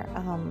anymore.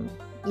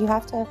 You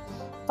have to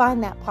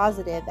find that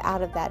positive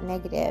out of that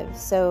negative.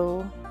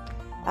 So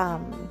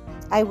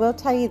I will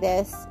tell you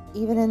this,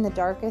 even in the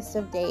darkest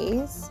of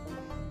days,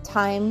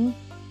 time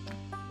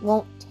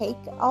won't take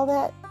all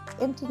that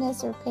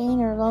emptiness or pain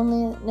or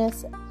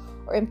loneliness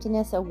or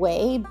emptiness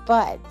away,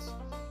 but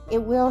it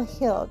will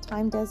heal.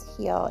 Time does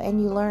heal,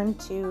 and you learn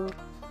to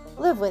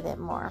live with it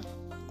more.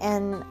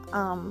 And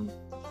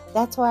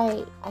that's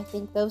why I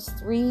think those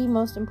 3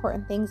 most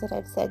important things that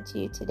I've said to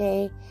you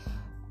today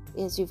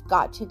is you've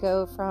got to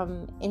go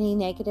from any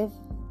negative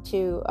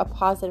to a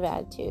positive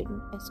attitude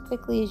as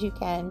quickly as you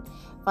can.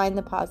 Find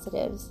the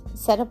positives,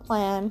 set a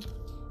plan,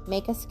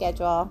 make a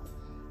schedule,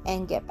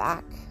 and get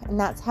back. And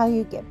that's how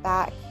you get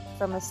back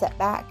from a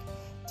setback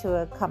to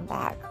a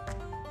comeback.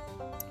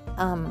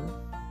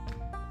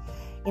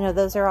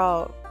 Those are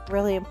all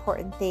really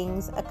important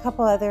things. A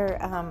couple other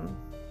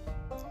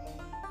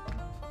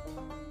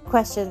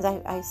questions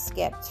I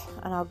skipped,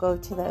 and I'll go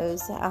to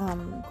those.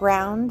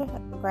 Ground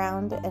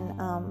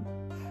and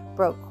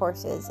broke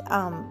horses.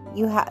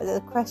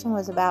 The question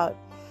was about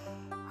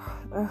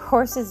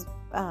horses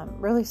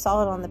really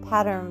solid on the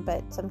pattern,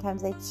 but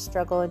sometimes they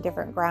struggle in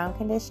different ground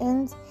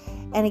conditions.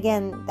 And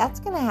again, that's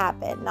going to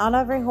happen. Not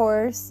every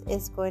horse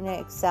is going to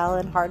excel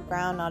in hard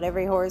ground. Not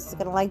every horse is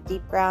going to like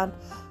deep ground.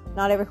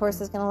 Not every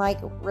horse is going to like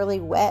really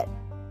wet,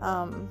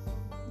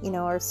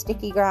 or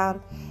sticky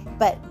ground.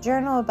 But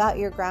journal about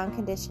your ground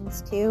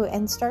conditions too,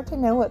 and start to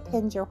know what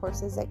pens your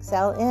horses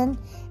excel in.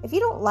 If you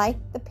don't like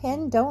the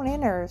pen, don't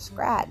enter or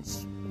scratch.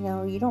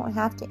 You don't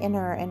have to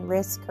enter and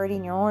risk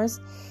hurting your horse.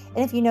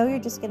 And if you're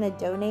just going to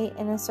donate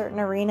in a certain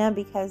arena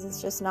because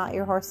it's just not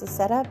your horse's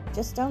setup,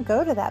 just don't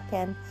go to that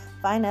pen.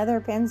 Find other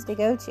pens to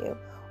go to.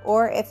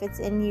 Or if it's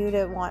in you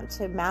to want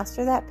to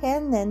master that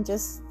pen, then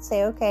just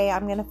say, okay,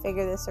 I'm going to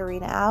figure this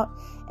arena out,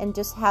 and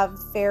just have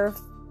fair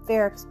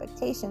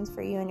expectations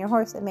for you and your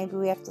horse, and maybe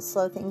we have to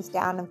slow things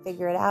down and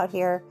figure it out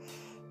here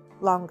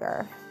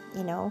longer,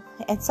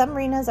 and some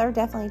arenas are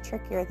definitely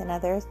trickier than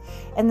others.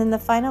 And then the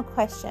final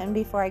question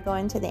before I go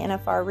into the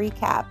NFR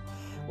recap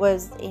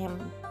was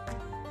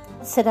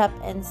sit up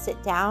and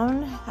sit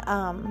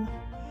down.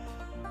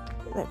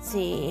 Let's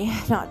see,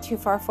 not too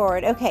far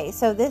forward. Okay,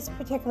 so this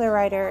particular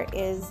rider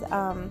is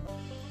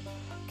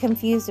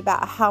confused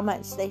about how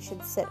much they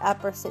should sit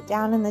up or sit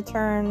down in the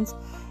turns.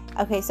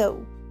 Okay,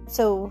 so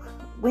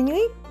when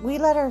we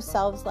let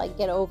ourselves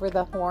get over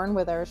the horn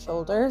with our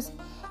shoulders,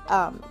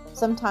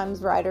 sometimes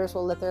riders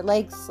will let their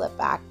legs slip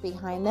back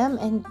behind them,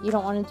 and you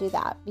don't want to do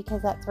that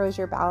because that throws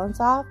your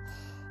balance off.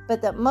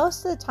 But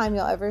most of the time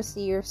you'll ever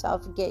see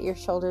yourself get your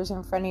shoulders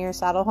in front of your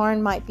saddle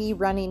horn might be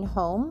running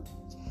home.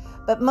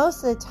 But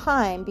most of the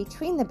time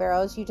between the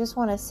barrels, you just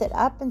want to sit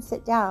up and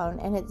sit down,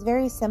 and it's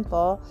very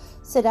simple.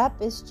 Sit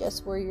up is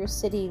just where you're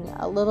sitting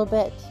a little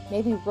bit,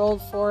 maybe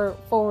rolled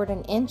forward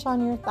an inch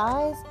on your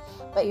thighs,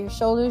 but your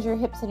shoulders, your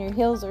hips, and your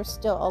heels are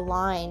still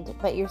aligned,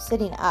 but you're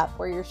sitting up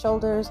where your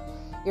shoulders,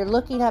 you're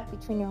looking up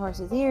between your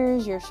horse's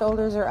ears, your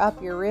shoulders are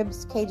up, your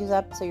ribs cage is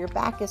up, so your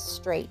back is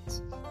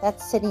straight.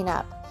 That's sitting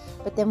up.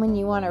 But then when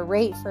you want to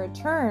rate for a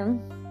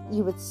turn,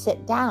 you would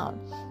sit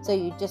down. So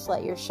you just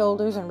let your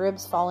shoulders and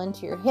ribs fall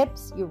into your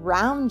hips, you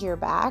round your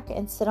back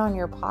and sit on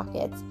your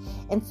pockets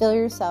and feel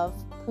yourself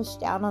push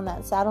down on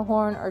that saddle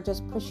horn, or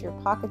just push your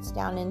pockets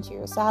down into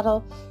your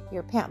saddle,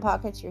 your pant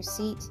pockets, your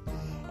seat.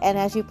 And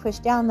as you push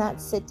down,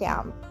 that's sit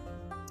down.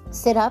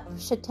 Sit up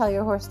should tell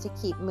your horse to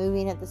keep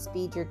moving at the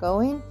speed you're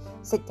going.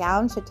 Sit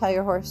down should tell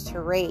your horse to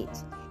rate.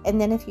 And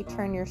then if you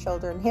turn your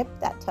shoulder and hip,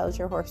 that tells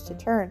your horse to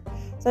turn.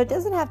 So it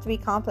doesn't have to be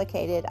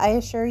complicated. I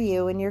assure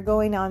you, when you're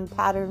going on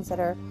patterns that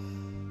are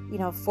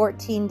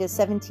 14 to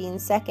 17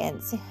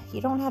 seconds,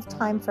 you don't have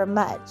time for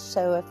much.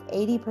 So if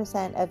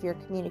 80% of your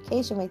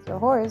communication with your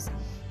horse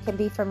can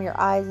be from your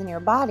eyes and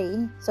your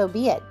body, so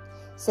be it.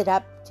 Sit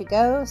up to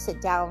go,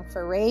 sit down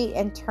for rate,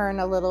 and turn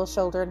a little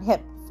shoulder and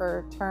hip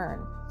for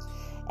turn.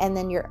 And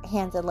then your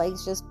hands and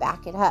legs just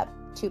back it up.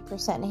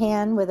 2%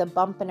 hand with a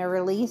bump and a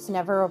release,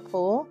 never a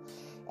pull.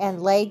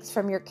 And legs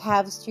from your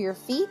calves to your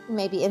feet,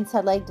 maybe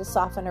inside leg to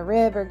soften a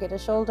rib or get a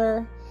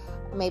shoulder,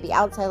 maybe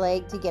outside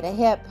leg to get a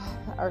hip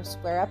or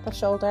square up a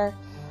shoulder,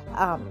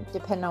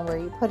 depending on where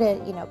you put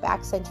it,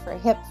 back cinch for a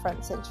hip,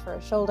 front cinch for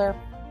a shoulder,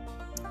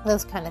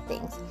 those kind of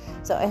things.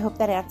 So I hope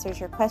that answers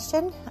your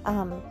question.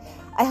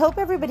 I hope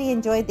everybody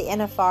enjoyed the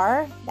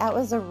NFR. That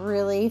was a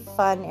really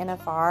fun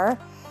NFR.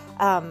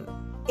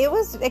 It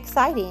was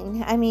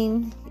exciting. I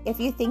mean, if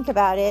you think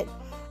about it,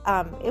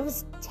 it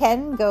was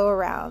 10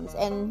 go-arounds,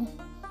 and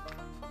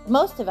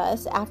most of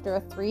us, after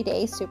a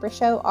 3-day super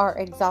show, are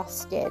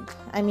exhausted.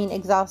 I mean,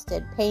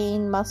 exhausted.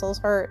 Pain, muscles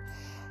hurt.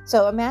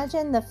 So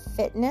imagine the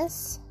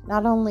fitness,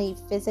 not only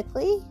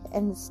physically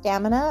and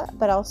stamina,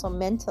 but also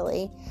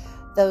mentally,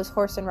 those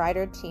horse and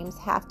rider teams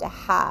have to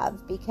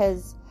have,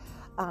 because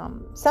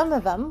some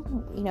of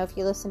them, if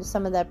you listen to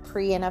some of the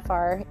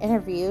pre-NFR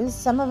interviews,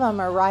 some of them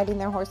are riding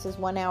their horses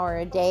 1 hour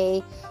a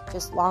day,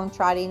 just long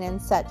trotting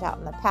and such out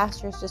in the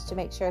pastures, just to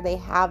make sure they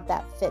have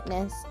that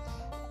fitness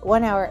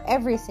 1 hour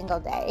every single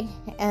day.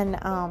 And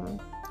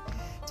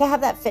to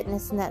have that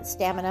fitness and that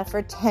stamina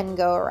for 10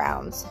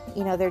 go-arounds,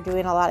 they're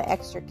doing a lot of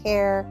extra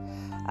care,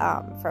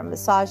 from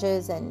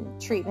massages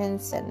and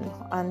treatments, and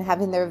on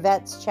having their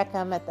vets check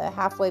them at the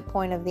halfway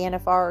point of the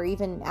NFR, or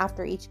even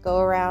after each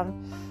go-around,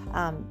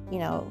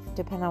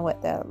 depending on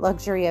what the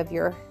luxury of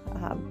your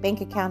bank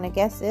account, I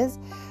guess, is.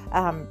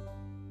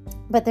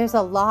 But there's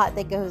a lot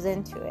that goes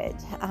into it.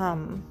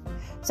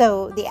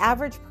 So the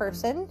average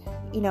person,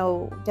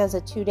 does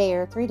a 2-day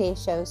or 3-day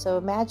show. So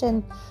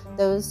imagine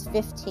those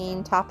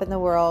 15 top in the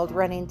world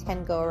running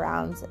 10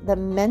 go-arounds. The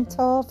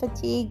mental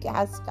fatigue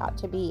has got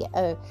to be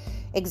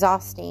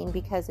exhausting,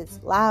 because it's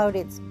loud,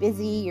 it's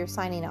busy, you're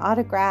signing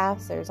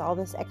autographs, there's all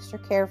this extra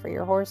care for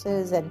your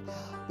horses, and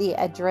the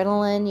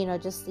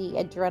adrenaline, just the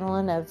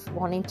adrenaline of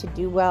wanting to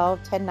do well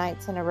 10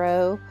 nights in a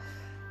row.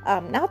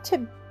 Not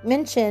to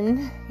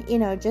mention,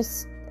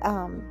 just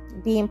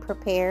being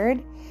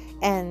prepared,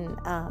 and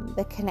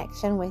the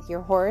connection with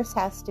your horse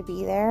has to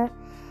be there.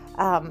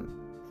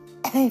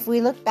 If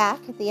we look back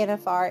at the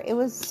NFR, it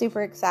was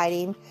super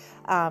exciting.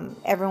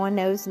 Everyone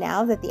knows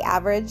now that the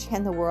average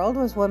in the world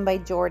was won by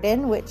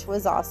Jordan, which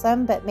was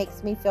awesome, but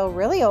makes me feel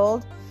really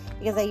old,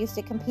 because I used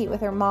to compete with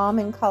her mom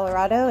in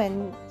Colorado,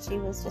 and she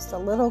was just a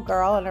little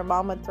girl, and her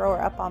mom would throw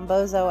her up on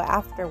Bozo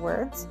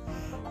afterwards.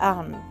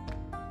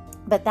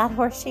 But that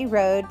horse she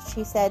rode,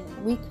 she said,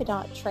 we could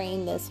not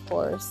train this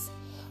horse.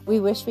 We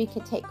wish we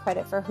could take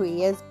credit for who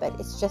he is, but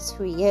it's just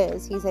who he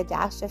is. He's a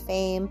Dash to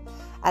Fame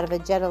out of a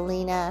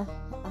Jetelina,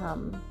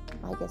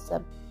 I guess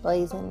a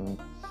blazing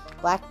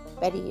Black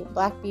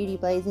Beauty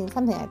blazing,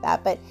 something like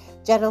that. But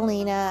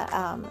Jetelina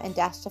and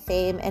Dash to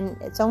Fame, and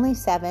it's only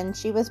 7.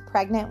 She was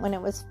pregnant when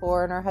it was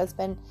 4, and her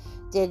husband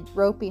did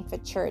roping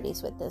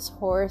futurities with this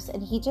horse,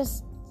 and he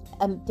just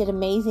did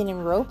amazing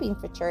in roping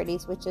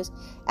futurities, which is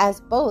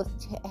as both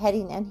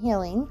heading and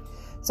heeling.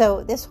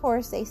 So this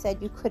horse, they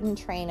said you couldn't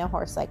train a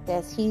horse like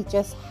this. He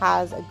just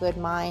has a good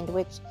mind,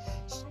 which,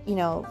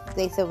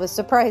 they said was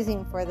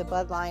surprising for the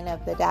bloodline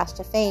of the Dash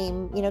to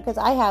Fame, because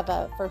I have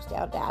a first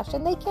down dash,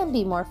 and they can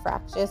be more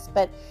fractious.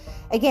 But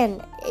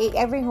again,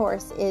 every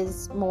horse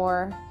is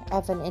more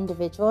of an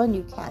individual, and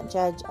you can't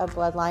judge a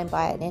bloodline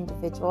by an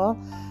individual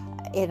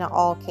in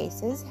all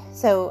cases.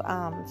 So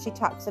she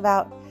talks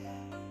about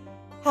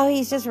how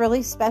he's just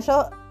really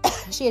special.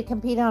 She had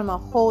competed on him a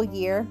whole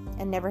year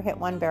and never hit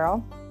one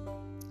barrel.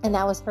 And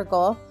that was her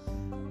goal,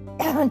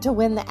 to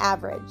win the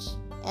average.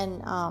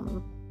 And,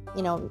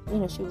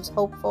 she was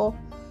hopeful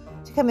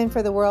to come in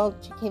for the world.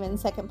 She came in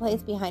second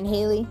place behind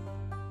Haley.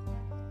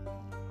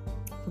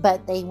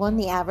 But they won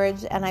the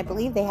average, and I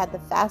believe they had the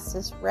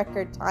fastest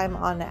record time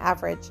on the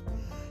average.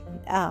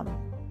 I'm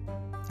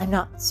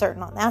not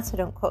certain on that, so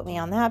don't quote me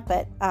on that.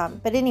 But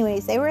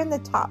anyways, they were in the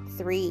top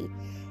 3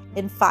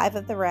 in 5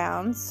 of the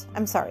rounds.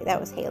 I'm sorry, that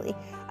was Haley.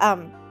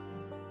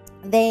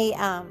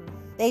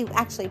 They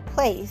actually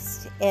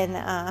placed in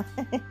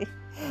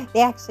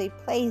they actually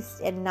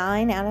placed in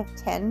 9 out of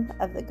 10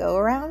 of the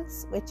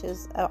go-arounds, which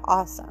is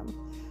awesome.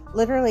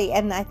 Literally,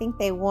 and I think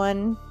they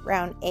won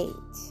round 8.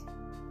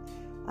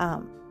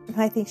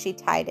 I think she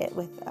tied it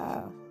with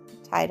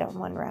tied on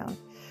 1 round.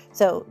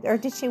 So, or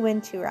did she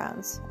win 2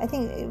 rounds? I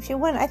think she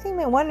won. I think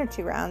they 1 or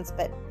 2 rounds.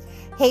 But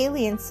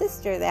Haley and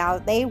sister, now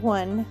they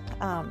won.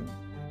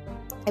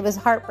 It was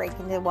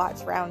heartbreaking to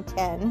watch round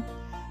 10.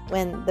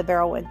 When the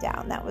barrel went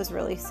down. That was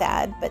really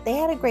sad. But they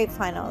had a great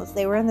finals.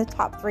 They were in the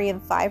top 3 in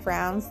 5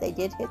 rounds. They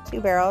did hit 2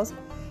 barrels,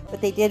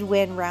 but they did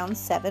win round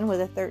 7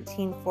 with a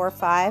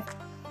 13.45.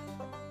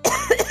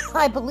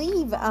 I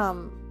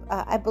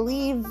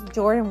believe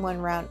Jordan won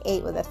round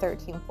 8 with a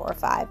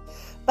 13.45.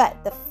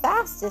 But the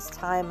fastest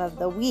time of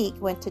the week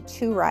went to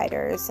 2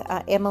 riders,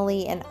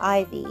 Emily and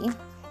Ivy.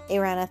 They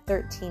ran a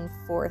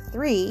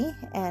 13.43,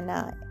 and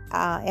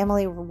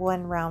Emily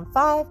won round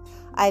 5.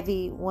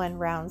 Ivy won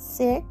round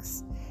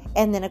 6.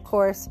 And then, of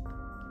course,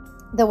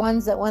 the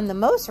ones that won the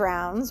most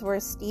rounds were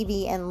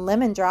Stevie and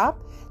Lemon Drop.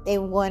 They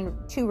won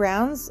 2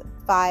 rounds,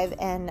 5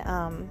 and they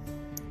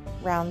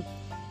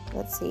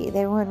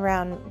won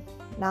round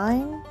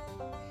 9.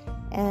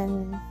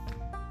 And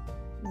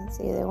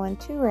they won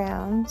 2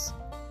 rounds.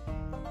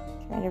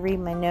 I'm trying to read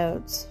my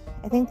notes.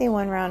 I think they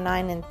won round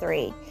 9 and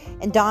 3.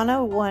 And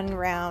Donna won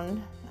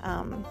round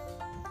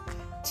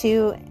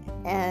 2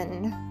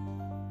 and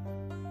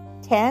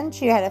 10.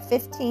 She had a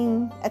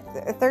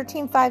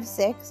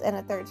 13.56 and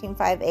a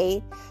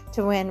 13.58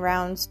 to win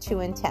rounds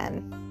 2 and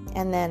 10.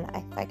 And then,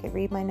 if I could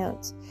read my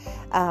notes.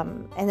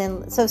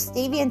 So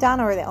Stevie and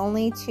Donna were the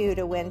only 2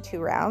 to win 2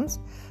 rounds.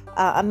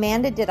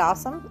 Amanda did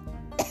awesome,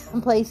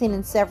 placing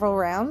in several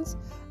rounds.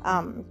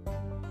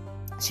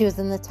 She was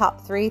in the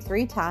top 3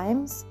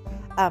 times.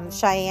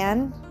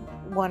 Cheyenne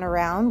won a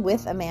round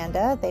with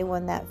Amanda. They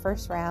won that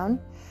first round.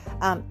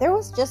 There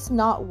was just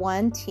not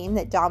one team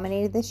that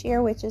dominated this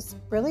year, which is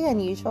really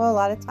unusual. A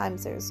lot of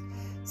times there's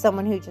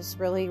someone who just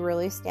really,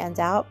 really stands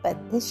out.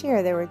 But this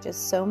year there were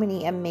just so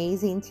many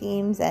amazing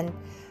teams. And,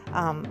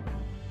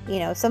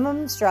 some of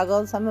them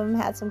struggled. Some of them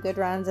had some good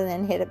runs and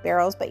then hit at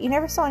barrels. But you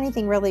never saw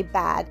anything really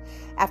bad.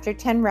 After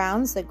 10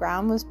 rounds, the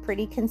ground was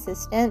pretty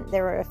consistent.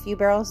 There were a few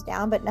barrels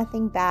down, but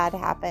nothing bad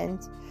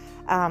happened.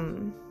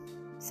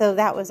 So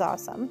that was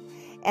awesome.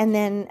 And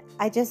then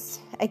I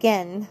just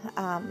think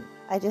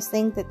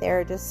that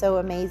they're just so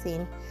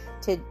amazing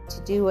to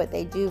do what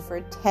they do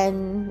for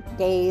 10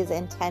 days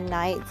and 10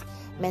 nights,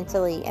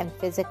 mentally and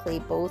physically,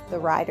 both the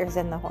riders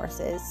and the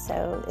horses.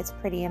 So it's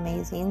pretty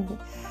amazing.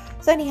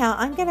 So anyhow,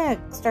 I'm going to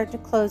start to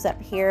close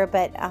up here,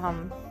 but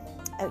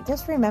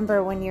just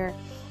remember, when you're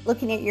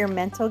looking at your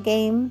mental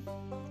game,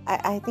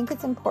 I think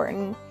it's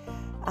important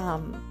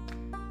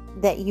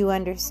that you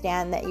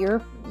understand that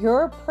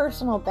your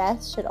personal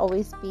best should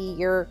always be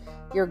your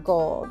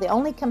goal. The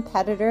only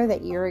competitor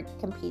that you're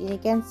competing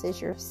against is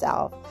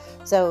yourself.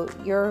 So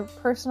your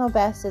personal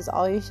best is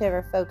all you should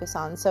ever focus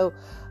on. So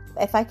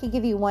if I could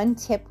give you one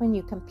tip when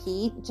you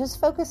compete,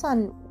 just focus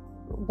on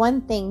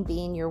one thing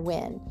being your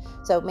win.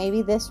 So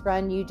maybe this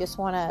run you just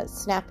want to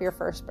snap your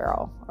first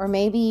barrel, or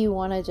maybe you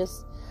want to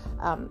just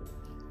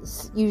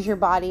use your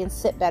body and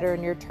sit better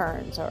in your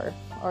turns, or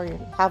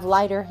have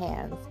lighter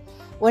hands.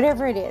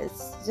 Whatever it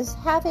is, just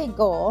have a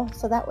goal,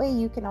 so that way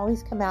you can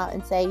always come out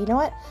and say, you know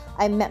what,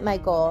 I met my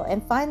goal,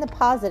 and find the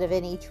positive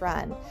in each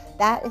run.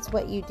 That is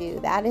what you do.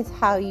 That is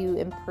how you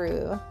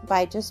improve,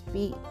 by just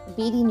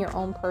beating your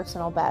own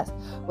personal best,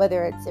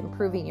 whether it's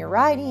improving your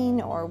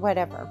riding or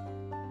whatever.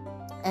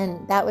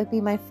 And that would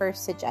be my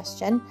first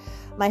suggestion.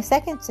 My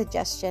second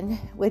suggestion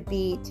would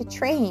be to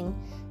train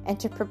and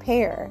to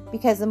prepare,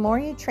 because the more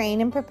you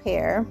train and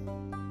prepare,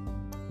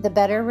 the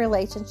better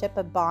relationship,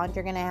 a bond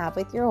you're going to have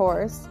with your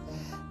horse,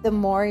 the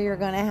more you're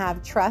going to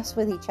have trust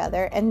with each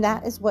other, and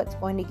that is what's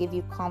going to give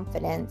you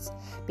confidence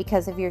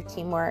because of your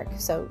teamwork.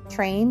 So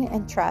train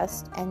and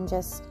trust, and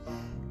just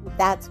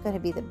that's going to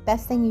be the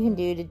best thing you can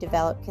do to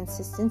develop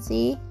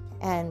consistency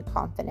and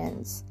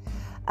confidence.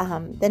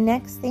 The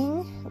next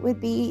thing would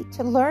be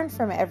to learn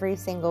from every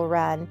single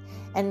run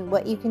and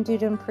what you can do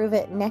to improve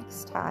it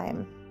next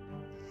time.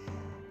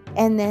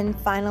 And then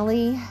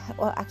finally,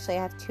 well, actually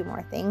I have two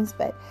more things,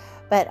 but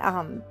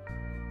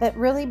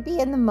really be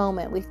in the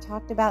moment. We've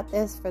talked about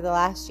this for the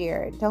last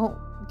year. Don't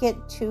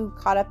get too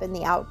caught up in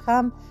the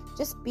outcome.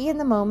 Just be in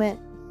the moment.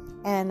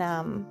 And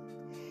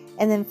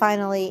then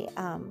finally,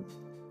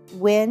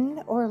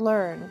 win or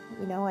learn.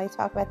 I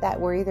talk about that.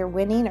 We're either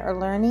winning or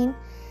learning,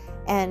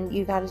 and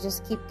you got to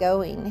just keep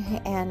going.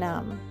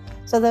 And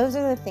so those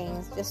are the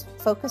things. Just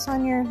focus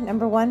on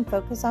number one,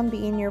 focus on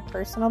being your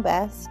personal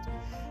best.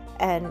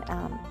 And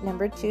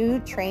number two,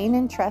 train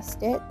and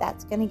trust it.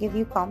 That's going to give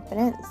you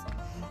confidence.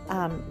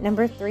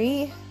 Number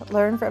three,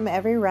 learn from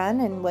every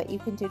run and what you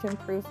can do to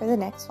improve for the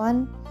next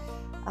one.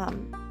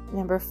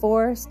 Number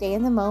four, stay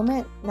in the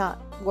moment,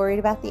 not worried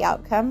about the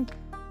outcome.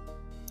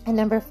 And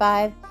number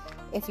five,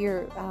 if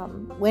you're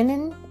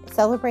winning,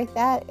 celebrate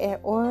that,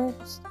 or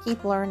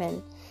keep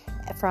learning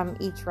from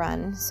each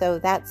run. So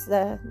that's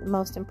the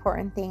most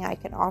important thing I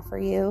can offer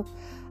you.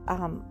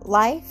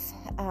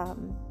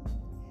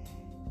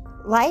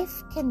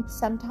 Life can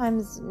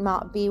sometimes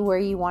not be where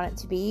you want it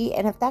to be.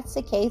 And if that's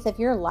the case, if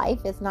your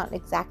life is not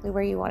exactly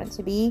where you want it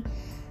to be,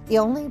 the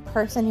only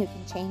person who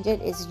can change it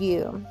is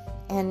you.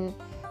 And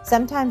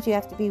sometimes you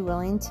have to be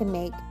willing to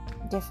make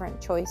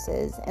different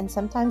choices. And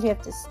sometimes you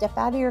have to step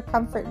out of your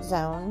comfort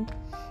zone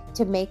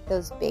to make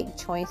those big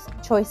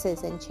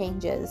choices and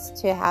changes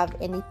to have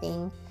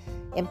anything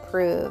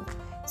improve.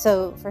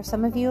 So for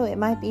some of you, it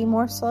might be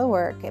more slow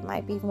work. It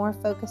might be more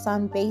focus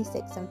on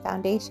basics and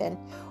foundation,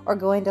 or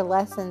going to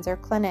lessons or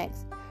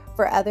clinics.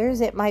 For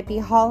others, it might be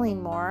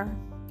hauling more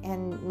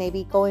and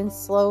maybe going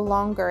slow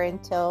longer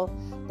until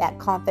that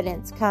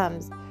confidence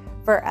comes.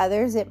 For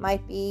others, it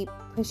might be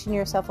pushing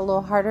yourself a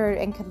little harder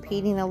and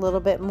competing a little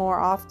bit more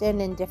often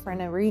in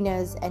different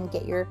arenas and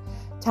get your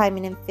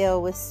timing and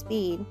feel with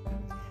speed.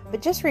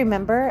 But just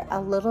remember,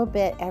 a little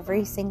bit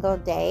every single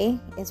day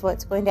is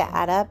what's going to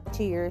add up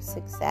to your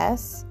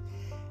success.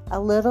 A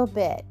little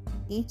bit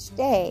each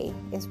day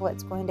is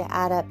what's going to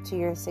add up to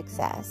your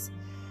success.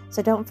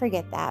 So don't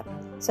forget that.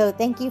 So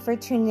thank you for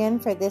tuning in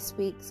for this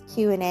week's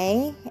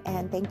Q&A,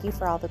 and thank you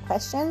for all the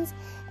questions.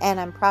 And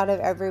I'm proud of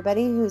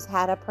everybody who's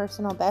had a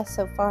personal best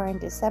so far in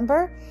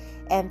December.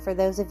 And for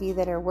those of you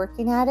that are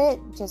working at it,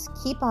 just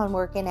keep on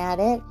working at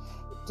it.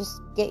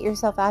 Just get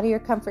yourself out of your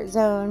comfort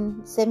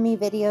zone. Send me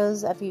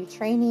videos of you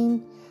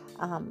training,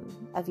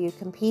 of you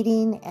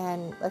competing,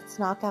 and let's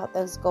knock out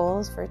those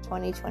goals for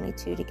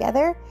 2022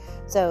 together.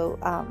 So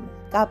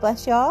God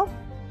bless y'all.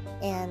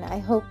 And I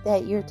hope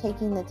that you're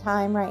taking the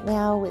time right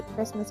now with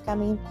Christmas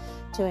coming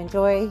to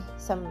enjoy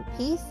some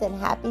peace and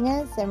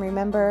happiness. And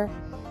remember,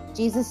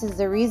 Jesus is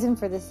the reason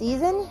for the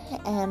season.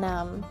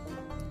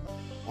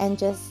 And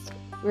just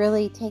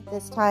really take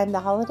this time. The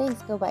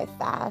holidays go by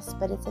fast,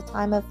 but it's a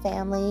time of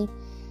family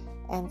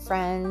and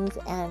friends,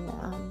 and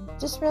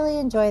just really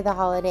enjoy the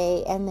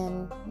holiday. And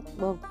then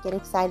we'll get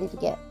excited to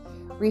get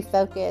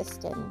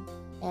refocused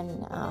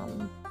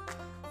and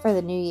for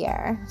the new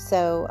year.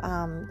 So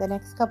the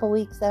next couple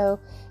weeks, though,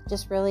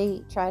 just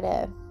really try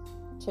to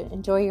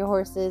enjoy your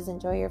horses,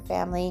 enjoy your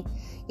family.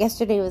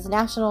 Yesterday was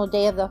National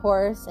Day of the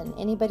Horse, and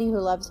anybody who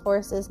loves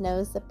horses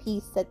knows the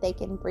peace that they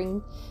can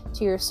bring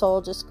to your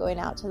soul just going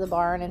out to the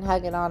barn and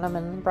hugging on them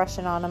and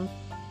brushing on them.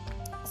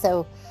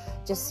 So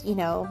just,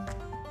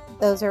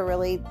 those are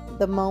really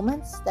the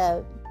moments,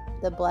 the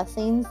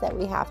blessings that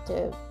we have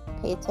to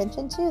pay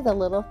attention to, the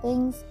little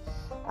things.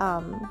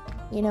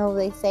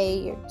 They say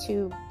you're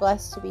too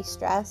blessed to be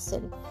stressed,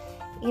 and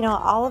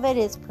all of it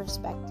is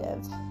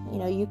perspective.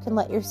 You can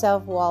let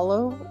yourself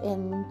wallow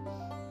in,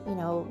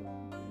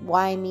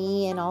 why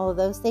me and all of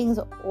those things,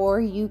 or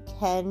you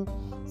can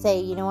say,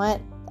 you know what,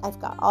 I've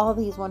got all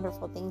these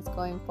wonderful things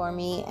going for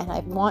me, and I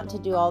want to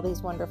do all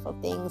these wonderful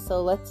things.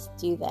 So let's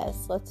do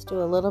this. Let's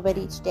do a little bit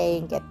each day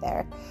and get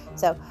there.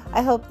 So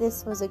I hope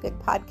this was a good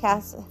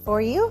podcast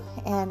for you.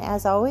 And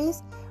as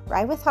always,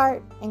 ride with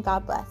heart, and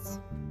God bless.